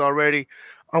couple things already.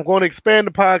 I'm going to expand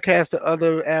the podcast to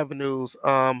other avenues.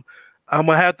 I'm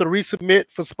gonna have to resubmit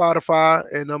for Spotify,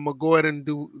 and I'm gonna go ahead and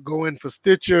go in for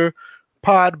Stitcher,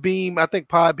 Podbeam. I think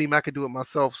Podbeam I could do it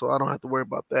myself, so I don't have to worry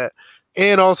about that.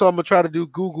 And also I'm gonna try to do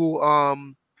Google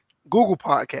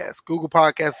Podcasts. Google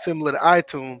Podcasts similar to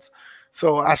iTunes,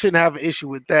 so I shouldn't have an issue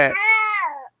with that.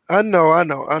 I know.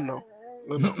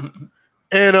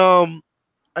 And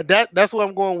that's what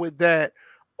I'm going with that.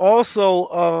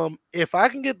 Also, if I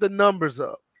can get the numbers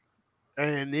up,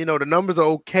 and the numbers are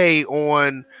okay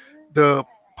on the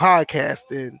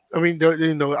podcast and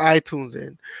iTunes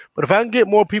in, but if I can get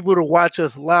more people to watch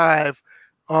us live,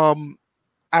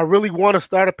 I really want to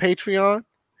start a Patreon,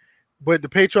 but the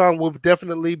Patreon will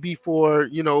definitely be for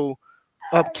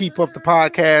upkeep of the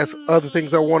podcast. Other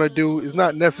things I want to do is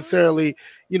not necessarily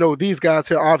these guys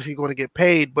here are obviously going to get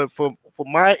paid, but for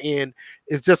my end,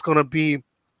 it's just going to be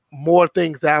more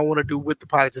things that I want to do with the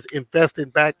podcast, just investing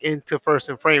back into First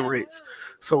and Framerates.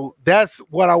 So that's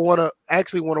what I want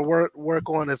to work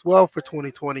on as well for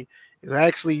 2020 is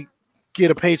actually get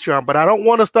a Patreon. But I don't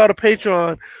want to start a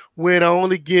Patreon when I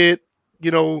only get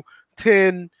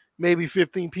 10, maybe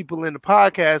 15 people in the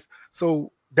podcast.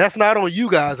 So that's not on you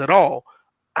guys at all.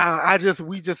 I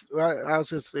was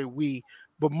just say we,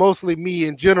 but mostly me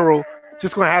in general,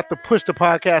 just gonna have to push the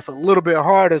podcast a little bit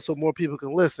harder so more people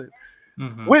can listen.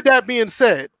 Mm-hmm. With that being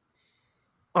said,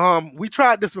 we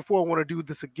tried this before. I want to do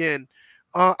this again.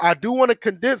 I do want to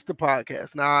condense the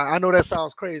podcast. Now I know that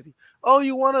sounds crazy. Oh,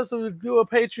 you want us to do a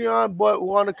Patreon, but we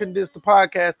want to condense the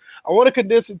podcast. I want to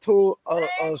condense it to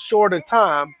a shorter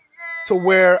time, to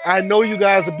where I know you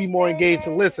guys will be more engaged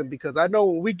to listen, because I know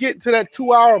when we get to that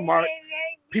 2-hour mark,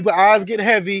 people's eyes get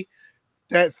heavy.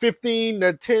 That 15,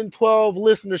 that 10, 12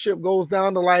 listenership goes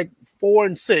down to like 4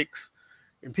 and 6,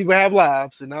 and people have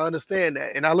lives, and I understand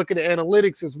that. And I look at the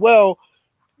analytics as well.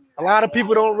 A lot of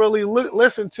people don't really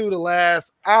listen to the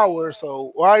last hour.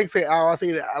 So, or I didn't say hour, I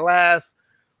say the last.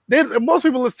 Most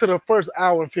people listen to the first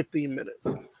hour and 15 minutes.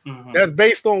 Mm-hmm. That's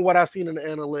based on what I've seen in the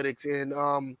analytics. And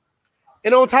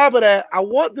on top of that, I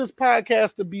want this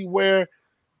podcast to be where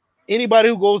anybody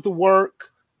who goes to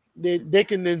work, they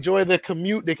can enjoy their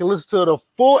commute. They can listen to the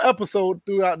full episode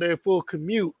throughout their full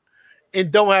commute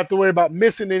and don't have to worry about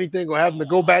missing anything or having to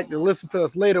go back to listen to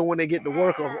us later when they get to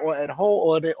work or at home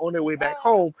or they're on their way back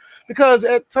home. Because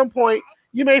at some point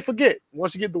you may forget.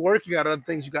 Once you get to work, you got other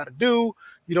things you got to do.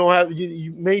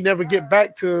 You may never get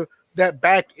back to that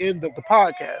back end of the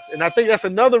podcast. And I think that's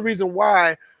another reason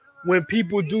why when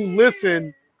people do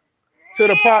listen to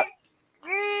the pod,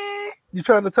 you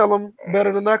trying to tell them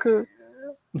better than I could?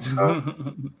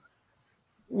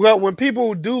 Well, when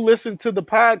people do listen to the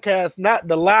podcast, not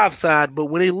the live side, but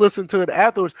when they listen to it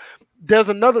afterwards,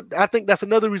 I think that's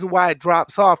another reason why it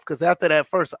drops off, because after that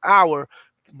first hour,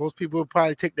 most people will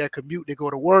probably take their commute, they go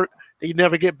to work, they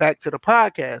never get back to the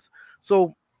podcast.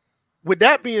 So with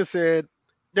that being said,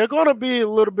 they're going to be a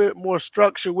little bit more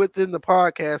structure within the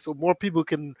podcast so more people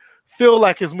can feel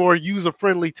like it's more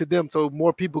user-friendly to them, so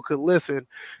more people could listen.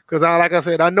 Because like I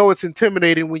said, I know it's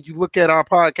intimidating when you look at our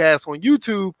podcast on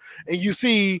YouTube and you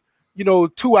see,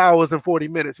 2 hours and 40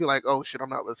 minutes. You're like, oh shit, I'm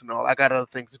not listening to all. I got other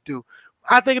things to do.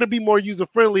 I think it'll be more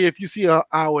user-friendly if you see an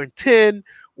hour and 10,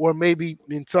 or maybe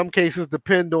in some cases,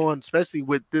 depend on, especially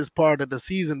with this part of the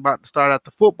season about to start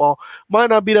after football, might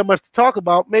not be that much to talk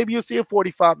about. Maybe you'll see a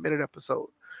 45-minute episode.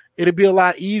 It'll be a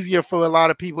lot easier for a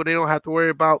lot of people. They don't have to worry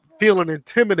about feeling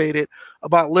intimidated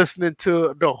about listening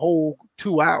to the whole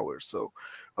 2 hours. So,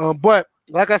 but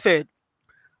like I said,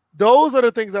 those are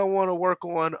the things I want to work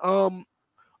on.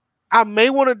 I may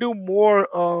want to do more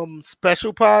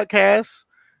special podcasts,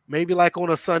 maybe like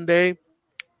on a Sunday,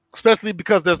 especially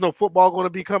because there's no football going to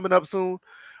be coming up soon.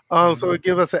 So it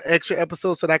gives us an extra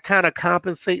episode, so that kind of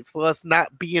compensates for us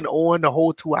not being on the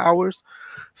whole 2 hours.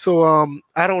 So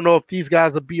I don't know if these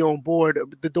guys will be on board.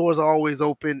 The doors are always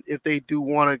open if they do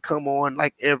want to come on,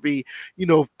 like every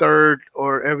third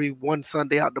or every one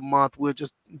Sunday out the month. We'll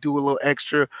just do a little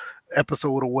extra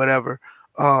episode or whatever.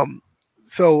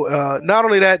 So not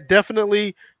only that,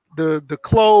 definitely the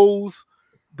clothes,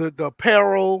 the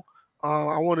apparel.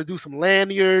 I want to do some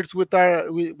lanyards with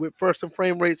First and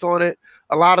Framerates on it.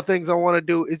 A lot of things I want to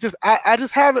do. It's just I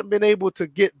just haven't been able to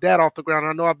get that off the ground.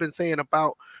 I know I've been saying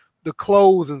about the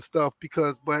clothes and stuff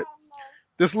but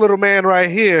this little man right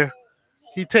here,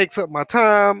 he takes up my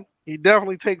time. He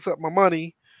definitely takes up my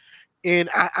money, and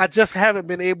I just haven't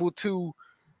been able to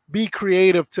be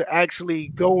creative to actually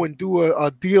go and do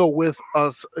a deal with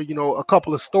us, a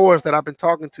couple of stores that I've been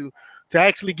talking to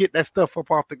actually get that stuff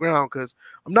up off the ground, because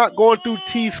I'm not going through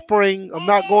Teespring. I'm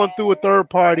not going through a third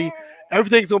party.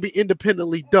 Everything's going to be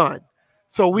independently done.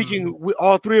 So we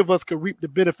all three of us can reap the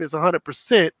benefits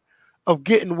 100% of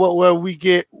getting what we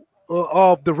get,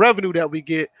 of the revenue that we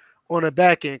get on the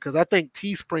back end. Because I think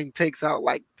Teespring takes out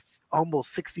like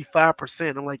almost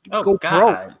 65%. I'm like, go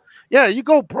broke. Yeah, you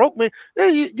go broke, man. Yeah,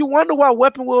 you wonder why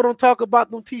Weapon Wheel don't talk about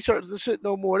them T-shirts and shit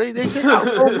no more. They take out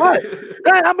so much.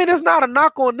 I mean, it's not a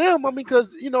knock on them. I mean,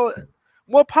 because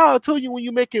more power to you when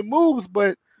you're making moves.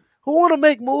 But who want to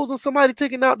make moves with somebody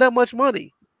taking out that much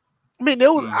money? I mean,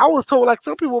 I was told like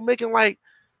some people making like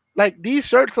these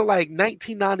shirts are like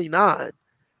 $19.99,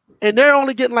 and they're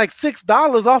only getting like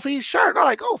 $6 off each shirt. I'm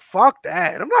like, oh fuck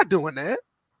that! I'm not doing that.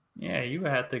 Yeah, you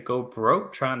have to go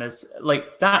broke trying to,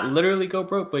 not literally go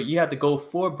broke, but you have to go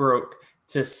for broke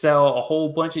to sell a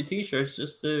whole bunch of T-shirts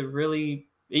just to really,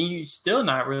 and you still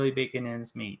not really making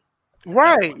ends meet.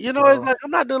 Right. It's like,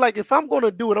 I'm not doing, like, if I'm going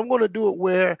to do it, I'm going to do it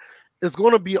where it's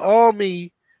going to be all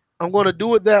me. I'm going to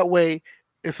do it that way.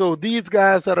 And so these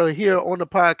guys that are here on the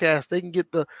podcast, they can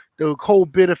get the whole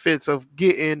benefits of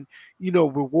getting,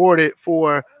 rewarded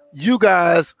for you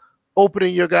guys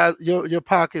opening your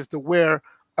pockets to wear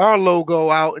our logo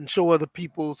out and show other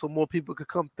people so more people could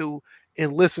come through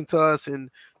and listen to us and,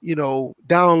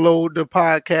 download the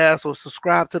podcast or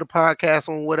subscribe to the podcast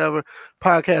on whatever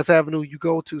podcast avenue you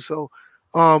go to. So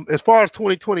as far as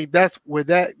 2020, that's where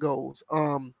that goes.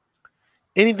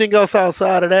 Anything else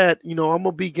outside of that, I'm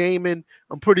gonna be gaming.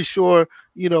 I'm pretty sure,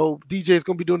 DJ's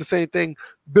gonna be doing the same thing.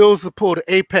 Bill's to pull the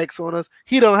Apex on us.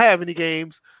 He don't have any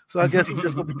games, so I guess he's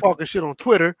just gonna be talking shit on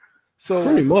Twitter. So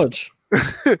pretty much.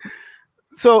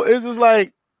 So it's just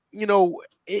like,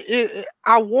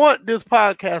 I want this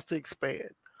podcast to expand,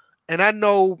 and I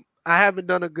know I haven't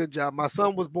done a good job. My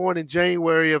son was born in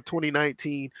January of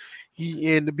 2019.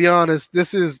 And to be honest,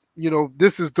 this is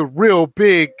the real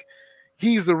big.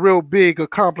 He's the real big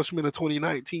accomplishment of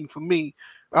 2019 for me,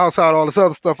 outside all this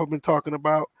other stuff I've been talking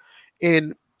about.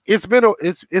 And it's been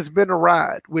a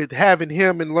ride with having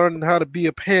him and learning how to be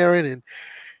a parent and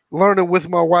learning with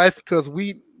my wife, because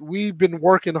we've been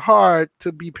working hard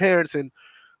to be parents. And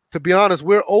to be honest,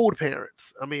 we're old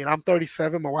parents. I mean, I'm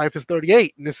 37, my wife is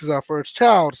 38, and this is our first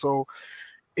child. So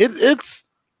it's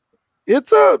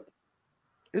a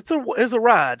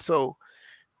ride. So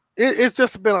it's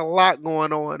just been a lot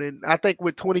going on. And I think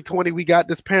with 2020, we got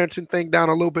this parenting thing down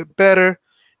a little bit better,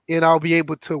 and I'll be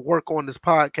able to work on this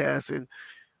podcast and,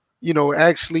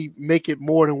 actually make it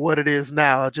more than what it is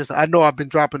now. I know I've been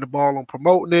dropping the ball on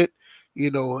promoting it.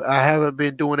 I haven't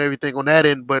been doing everything on that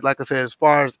end, but like I said, as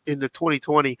far as into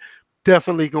 2020,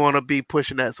 definitely going to be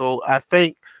pushing that. So I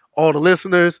thank all the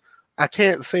listeners. I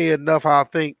can't say enough how I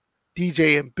thank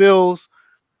DJ and Bills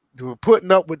who are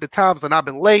putting up with the times when I've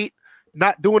been late,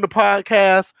 not doing the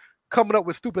podcast, coming up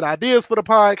with stupid ideas for the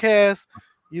podcast.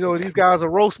 These guys will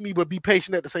roast me, but be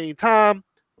patient at the same time.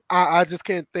 I just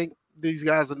can't thank these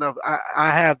guys enough. I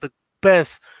have the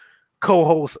best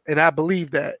co-hosts, and I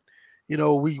believe that.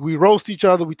 We roast each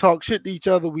other, we talk shit to each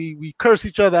other, we curse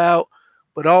each other out,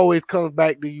 but it always comes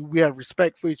back to we have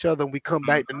respect for each other, and we come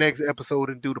back the next episode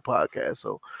and do the podcast.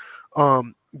 So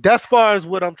that's far as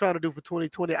what I'm trying to do for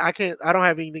 2020. I don't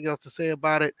have anything else to say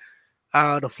about it.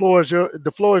 The floor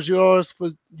is yours for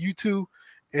you two,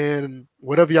 and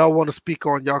whatever y'all want to speak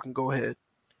on, y'all can go ahead.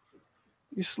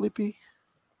 You sleepy?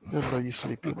 No, you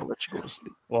sleepy. I'll let you go to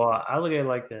sleep. Well, I look at it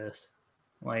like this.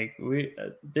 Like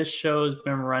this show has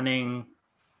been running,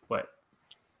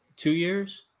 2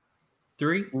 years,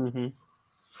 3? Mm-hmm.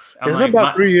 It's been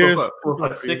about 3 years. With a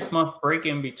 6-month break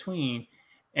in between,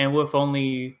 and with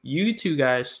only you two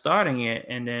guys starting it,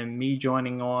 and then me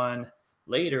joining on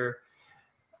later.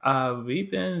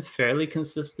 We've been fairly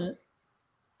consistent.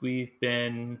 We've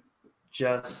been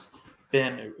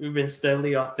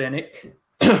steadily authentic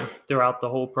throughout the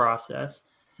whole process.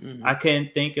 Mm-hmm. I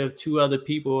can't think of 2 other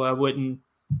people I wouldn't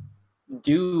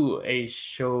do a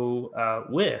show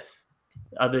with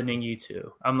other than you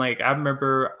two. I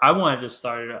remember I wanted to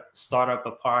start up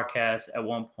a podcast at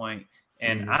one point,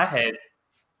 and I had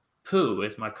Pooh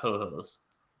as my co-host,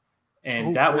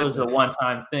 and that was a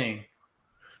one-time thing.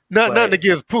 Nothing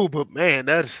against Pooh, but man,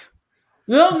 that's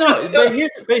no. But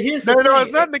here's the thing. It's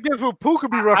nothing against Pooh. Pooh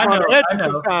could be rough on the edges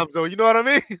sometimes, though. You know what I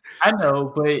mean? I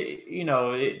know, but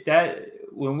that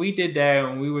when we did that,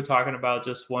 when we were talking about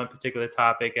just one particular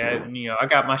topic, I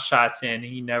got my shots in. And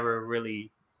he never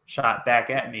really shot back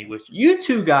at me. Which you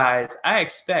two guys, I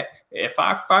expect if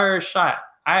I fire a shot,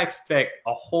 I expect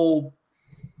a whole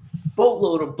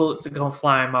boatload of bullets are gonna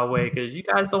fly in my way, because you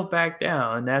guys don't back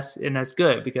down, and that's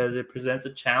good, because it presents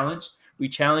a challenge. We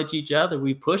challenge each other,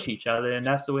 we push each other, and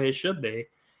that's the way it should be.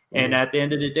 And at the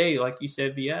end of the day, like you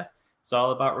said, VF, it's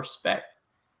all about respect,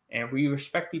 and we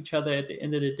respect each other. At the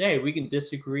end of the day, we can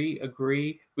disagree,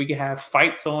 agree, we can have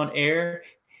fights on air,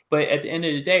 but at the end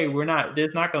of the day,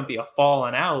 there's not going to be a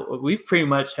falling out. We've pretty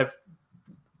much have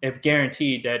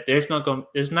guaranteed that there's not going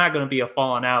to be a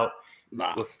falling out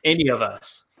with any of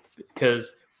us.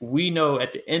 Because we know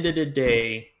at the end of the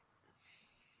day,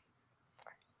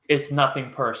 it's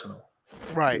nothing personal.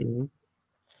 Right.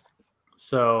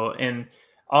 So, and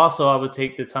also I would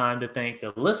take the time to thank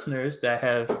the listeners that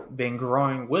have been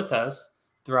growing with us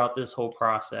throughout this whole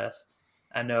process.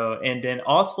 I know. And then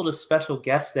also the special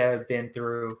guests that have been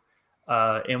through,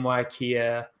 NY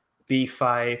Kia,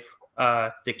 B5,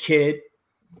 the kid.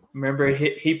 Remember,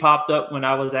 he popped up when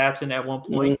I was absent at one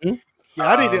point. Mm-hmm.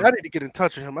 Yeah, I need to get in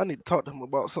touch with him. I need to talk to him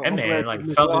about something. That man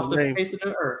fell off the face of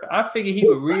the earth. I figured he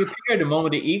would reappear the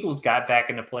moment the Eagles got back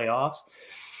in the playoffs.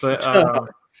 But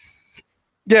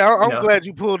yeah, I'm glad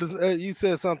you pulled his. You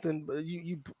said something.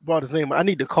 You brought his name. I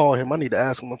need to call him. I need to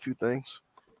ask him a few things.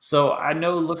 So I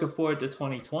know looking forward to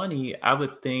 2020, I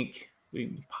would think we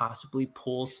can possibly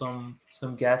pull some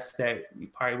guests that you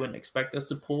probably wouldn't expect us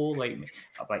to pull. Like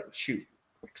shoot,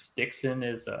 Dixon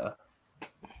is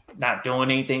not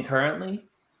doing anything currently.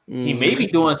 He may be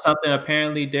doing something.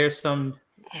 Apparently, there's some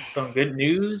good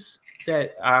news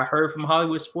that I heard from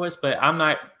Hollywood Sports, but I'm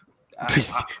not.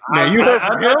 Man, you heard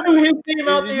from him? I threw his name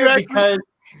out there because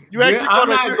I'm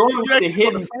not going with the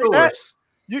hidden source.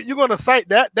 You're going to cite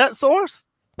that source?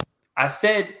 I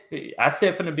said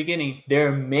from the beginning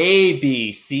there may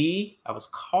be. See, I was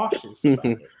cautious about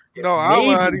it. No, I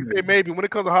don't know how to say maybe. When it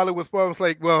comes to Hollywood Sports, it's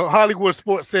like, well, Hollywood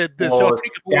Sports said this. Well,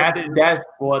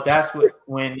 that's what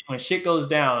when shit goes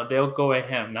down, they'll go at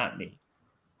him, not me,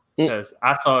 because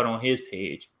I saw it on his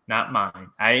page, not mine.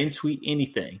 I didn't tweet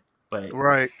anything, but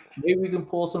right. Maybe we can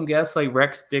pull some guests like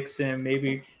Rex Dixon.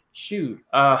 Maybe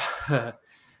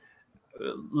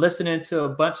listening to a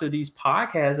bunch of these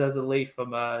podcasts as of late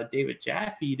from David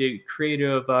Jaffe, the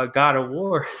creator of God of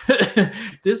War.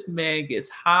 This man gets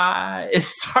high and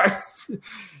starts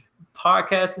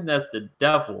podcasting. That's the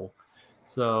devil.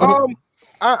 So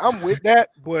I'm with that,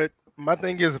 but my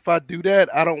thing is, if I do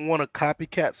that, I don't want to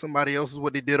copycat somebody else's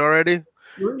what they did already.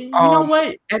 You know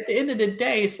what? At the end of the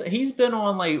day, he's been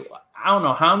on like I don't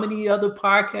know how many other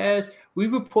podcasts. We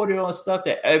reported on stuff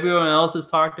that everyone else has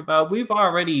talked about. We've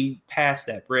already passed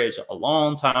that bridge a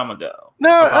long time ago.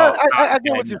 No, I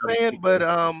get what you're saying, but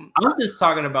I'm just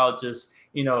talking about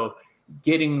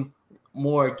getting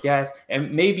more guests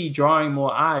and maybe drawing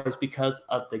more eyes because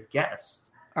of the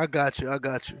guests. I got you.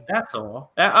 That's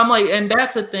all. I'm like, and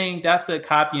that's a thing. That's a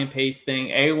copy and paste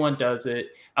thing. Everyone does it.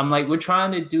 I'm like, we're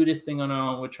trying to do this thing on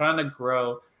our own. We're trying to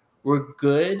grow. We're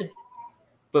good,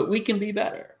 but we can be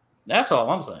better. That's all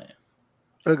I'm saying.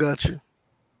 I got you.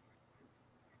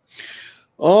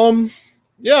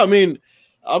 Yeah, I mean,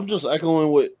 I'm just echoing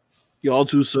what y'all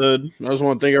two said. I just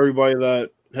want to thank everybody that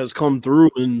has come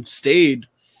through and stayed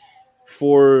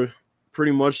for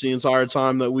pretty much the entire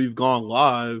time that we've gone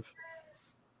live.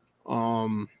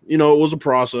 It was a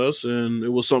process and it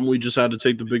was something we just had to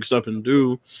take the big step and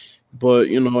do. But,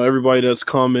 everybody that's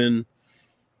come in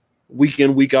week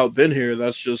in, week out, been here,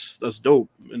 that's dope.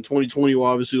 In 2020, we're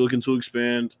obviously looking to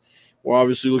expand. We're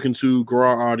obviously looking to grow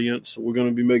our audience. We're going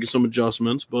to be making some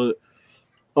adjustments, but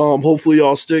hopefully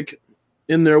y'all stick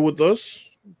in there with us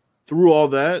through all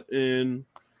that. And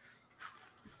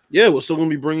yeah, we're still going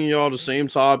to be bringing y'all the same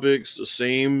topics, the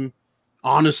same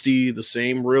honesty, the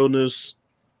same realness.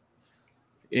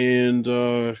 And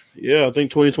I think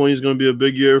 2020 is going to be a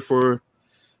big year for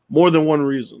more than one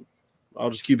reason. I'll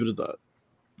just keep it at that.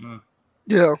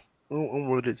 Yeah, I'm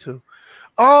with it too.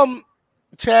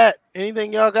 Chat,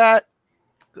 anything y'all got?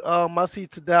 I see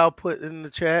Tadal put in the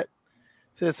chat.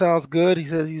 Said sounds good. He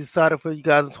says he's excited for you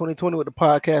guys in 2020 with the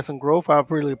podcast and growth. I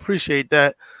really appreciate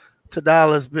that.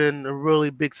 Tadal has been a really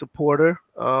big supporter.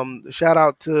 Shout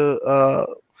out to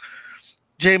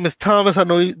James Thomas. I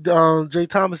know Jay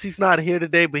Thomas, he's not here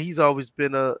today, but he's always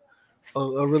been a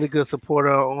really good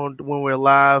supporter on when we're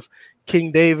live.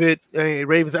 King David,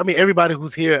 Ravens. I mean, everybody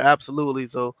who's here, absolutely.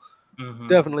 So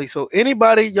definitely. So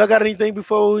anybody, y'all got anything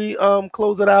before we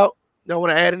close it out? Y'all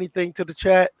want to add anything to the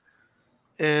chat?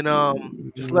 And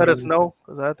just let us know,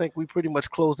 because I think we pretty much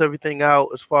closed everything out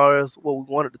as far as what we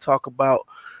wanted to talk about.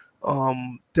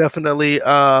 Definitely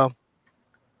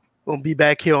we'll be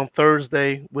back here on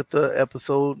Thursday with the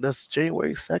episode. That's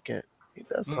January 2nd.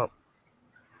 That's something.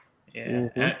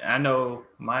 Yeah, I know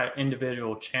my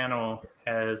individual channel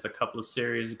has a couple of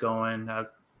series going.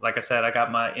 Like I said, I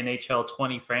got my NHL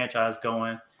 20 franchise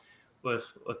going with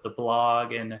the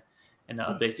blog and the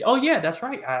updates. Oh yeah, that's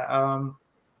right.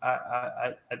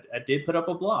 I did put up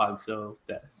a blog, so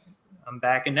that I'm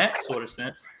back in that sort of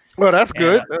sense. Well, that's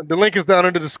good. The link is down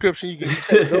in the description. You can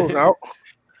check those out.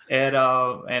 And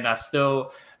I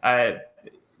still had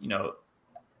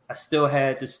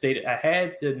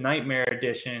the Nightmare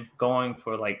Edition going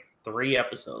for like 3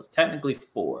 episodes, technically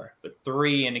 4, but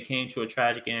 3, and it came to a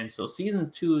tragic end. So season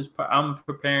 2 I'm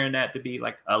preparing that to be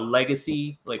like a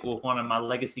legacy, like with one of my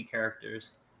legacy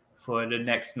characters for the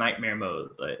next Nightmare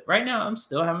mode. But right now, I'm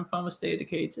still having fun with State of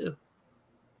Decay too.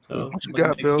 So what you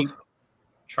got, Bill?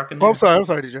 Trucking. Oh, I'm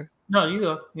sorry, DJ. No, you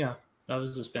go. Yeah, I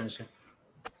was just finishing.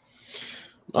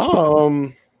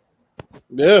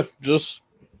 Yeah, just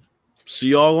see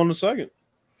y'all on the 2nd.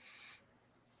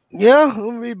 Yeah,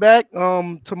 we'll be back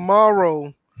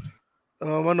tomorrow.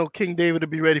 I know King David will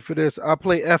be ready for this. I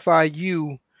play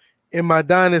FIU in my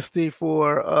dynasty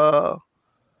for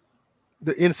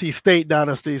the NC State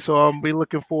dynasty, so I'll be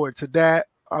looking forward to that.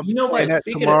 You know what?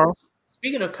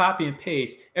 Speaking of copy and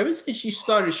paste, ever since you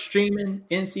started streaming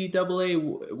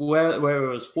NCAA, where it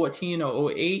was 14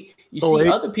 or 08, you see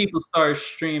other people start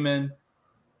streaming.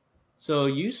 So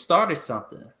you started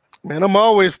something. Man, I'm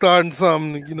always starting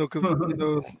something,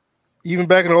 because even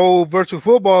back in the old virtual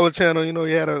footballer channel,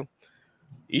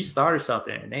 you started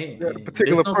something. A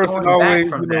particular person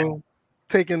always,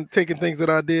 taking things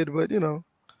that I did, but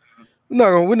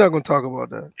we're not gonna talk about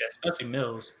that. Yeah, especially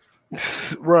Mills.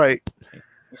 Right.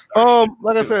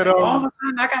 Like I said, all of a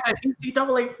sudden I got an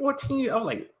NCAA 14. I'm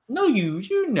like, no,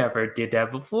 you never did that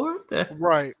before.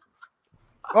 Right.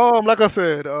 Like I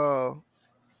said, I'm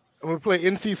gonna play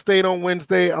NC State on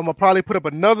Wednesday. I'm gonna probably put up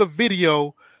another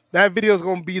video. That video is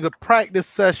gonna be the practice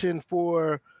session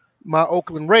for my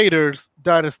Oakland Raiders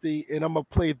dynasty, and I'm gonna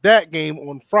play that game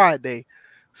on Friday.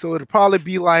 So it'll probably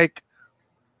be like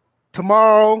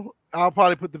tomorrow. I'll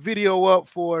probably put the video up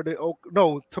for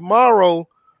tomorrow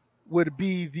would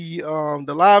be the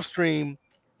live stream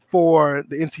for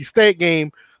the NC State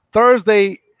game.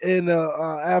 Thursday in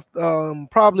after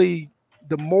probably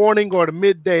the morning or the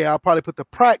midday, I'll probably put the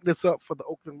practice up for the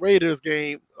Oakland Raiders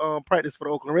game,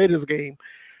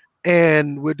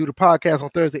 and we'll do the podcast on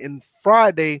Thursday. And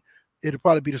Friday, it'll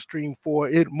probably be the stream for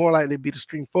it. More likely be the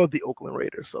stream for the Oakland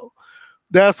Raiders. So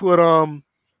that's what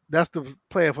that's the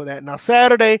plan for that. Now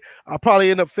Saturday, I'll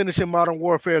probably end up finishing Modern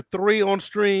Warfare 3 on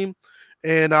stream,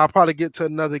 and I'll probably get to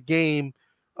another game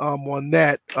on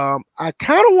that. I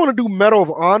kind of want to do Medal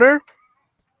of Honor.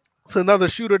 It's another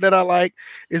shooter that I like.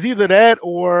 Is either that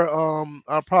or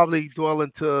I'll probably dwell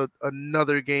into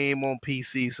another game on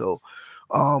PC. So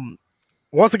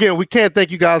once again, we can't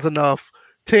thank you guys enough.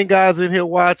 10 guys in here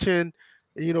watching.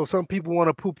 Some people want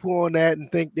to poo-poo on that and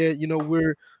think that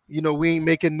we ain't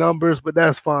making numbers, but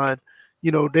that's fine.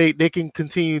 They can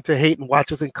continue to hate and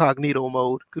watch us incognito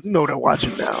mode because they're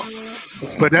watching now.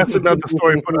 But that's another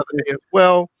story for another day as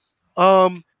well.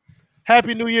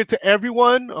 Happy New Year to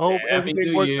everyone. I hope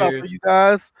everything works out for you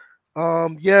guys.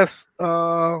 Yes,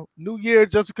 New Year,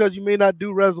 just because you may not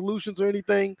do resolutions or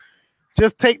anything,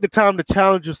 just take the time to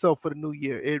challenge yourself for the new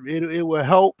year. It will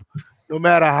help no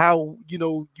matter how,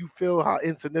 you feel how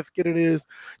insignificant it is.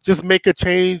 Just make a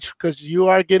change because you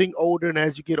are getting older. And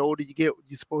as you get older, you're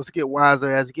supposed to get wiser.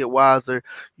 As you get wiser,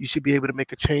 you should be able to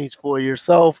make a change for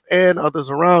yourself and others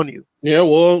around you. Yeah,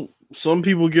 well, some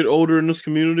people get older in this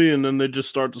community and then they just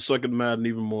start to suck at Madden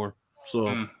even more.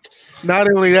 So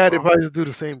not only that, they probably just do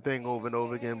the same thing over and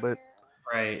over again. But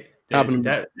right,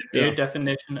 the mere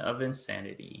definition of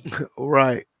insanity.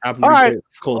 Right. All right,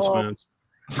 Colts fans.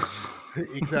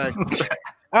 Exactly.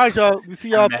 All right, y'all. We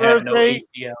see y'all Thursday.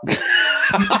 No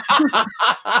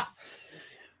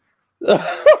All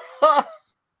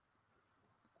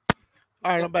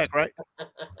right, I'm back, right?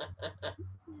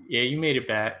 Yeah, you made it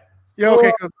back. Yeah,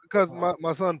 okay, because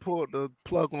my son pulled the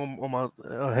plug on my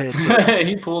head.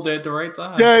 He pulled it at the right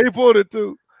time. Yeah, he pulled it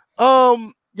too.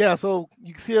 Yeah, so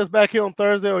you can see us back here on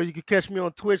Thursday, or you can catch me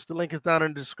on Twitch. The link is down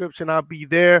in the description. I'll be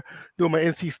there doing my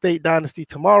NC State Dynasty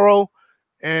tomorrow.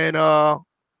 And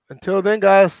until then,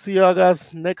 guys, see y'all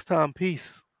guys next time.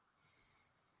 Peace.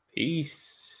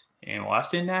 Peace. And watch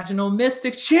the National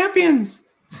Mystics champions.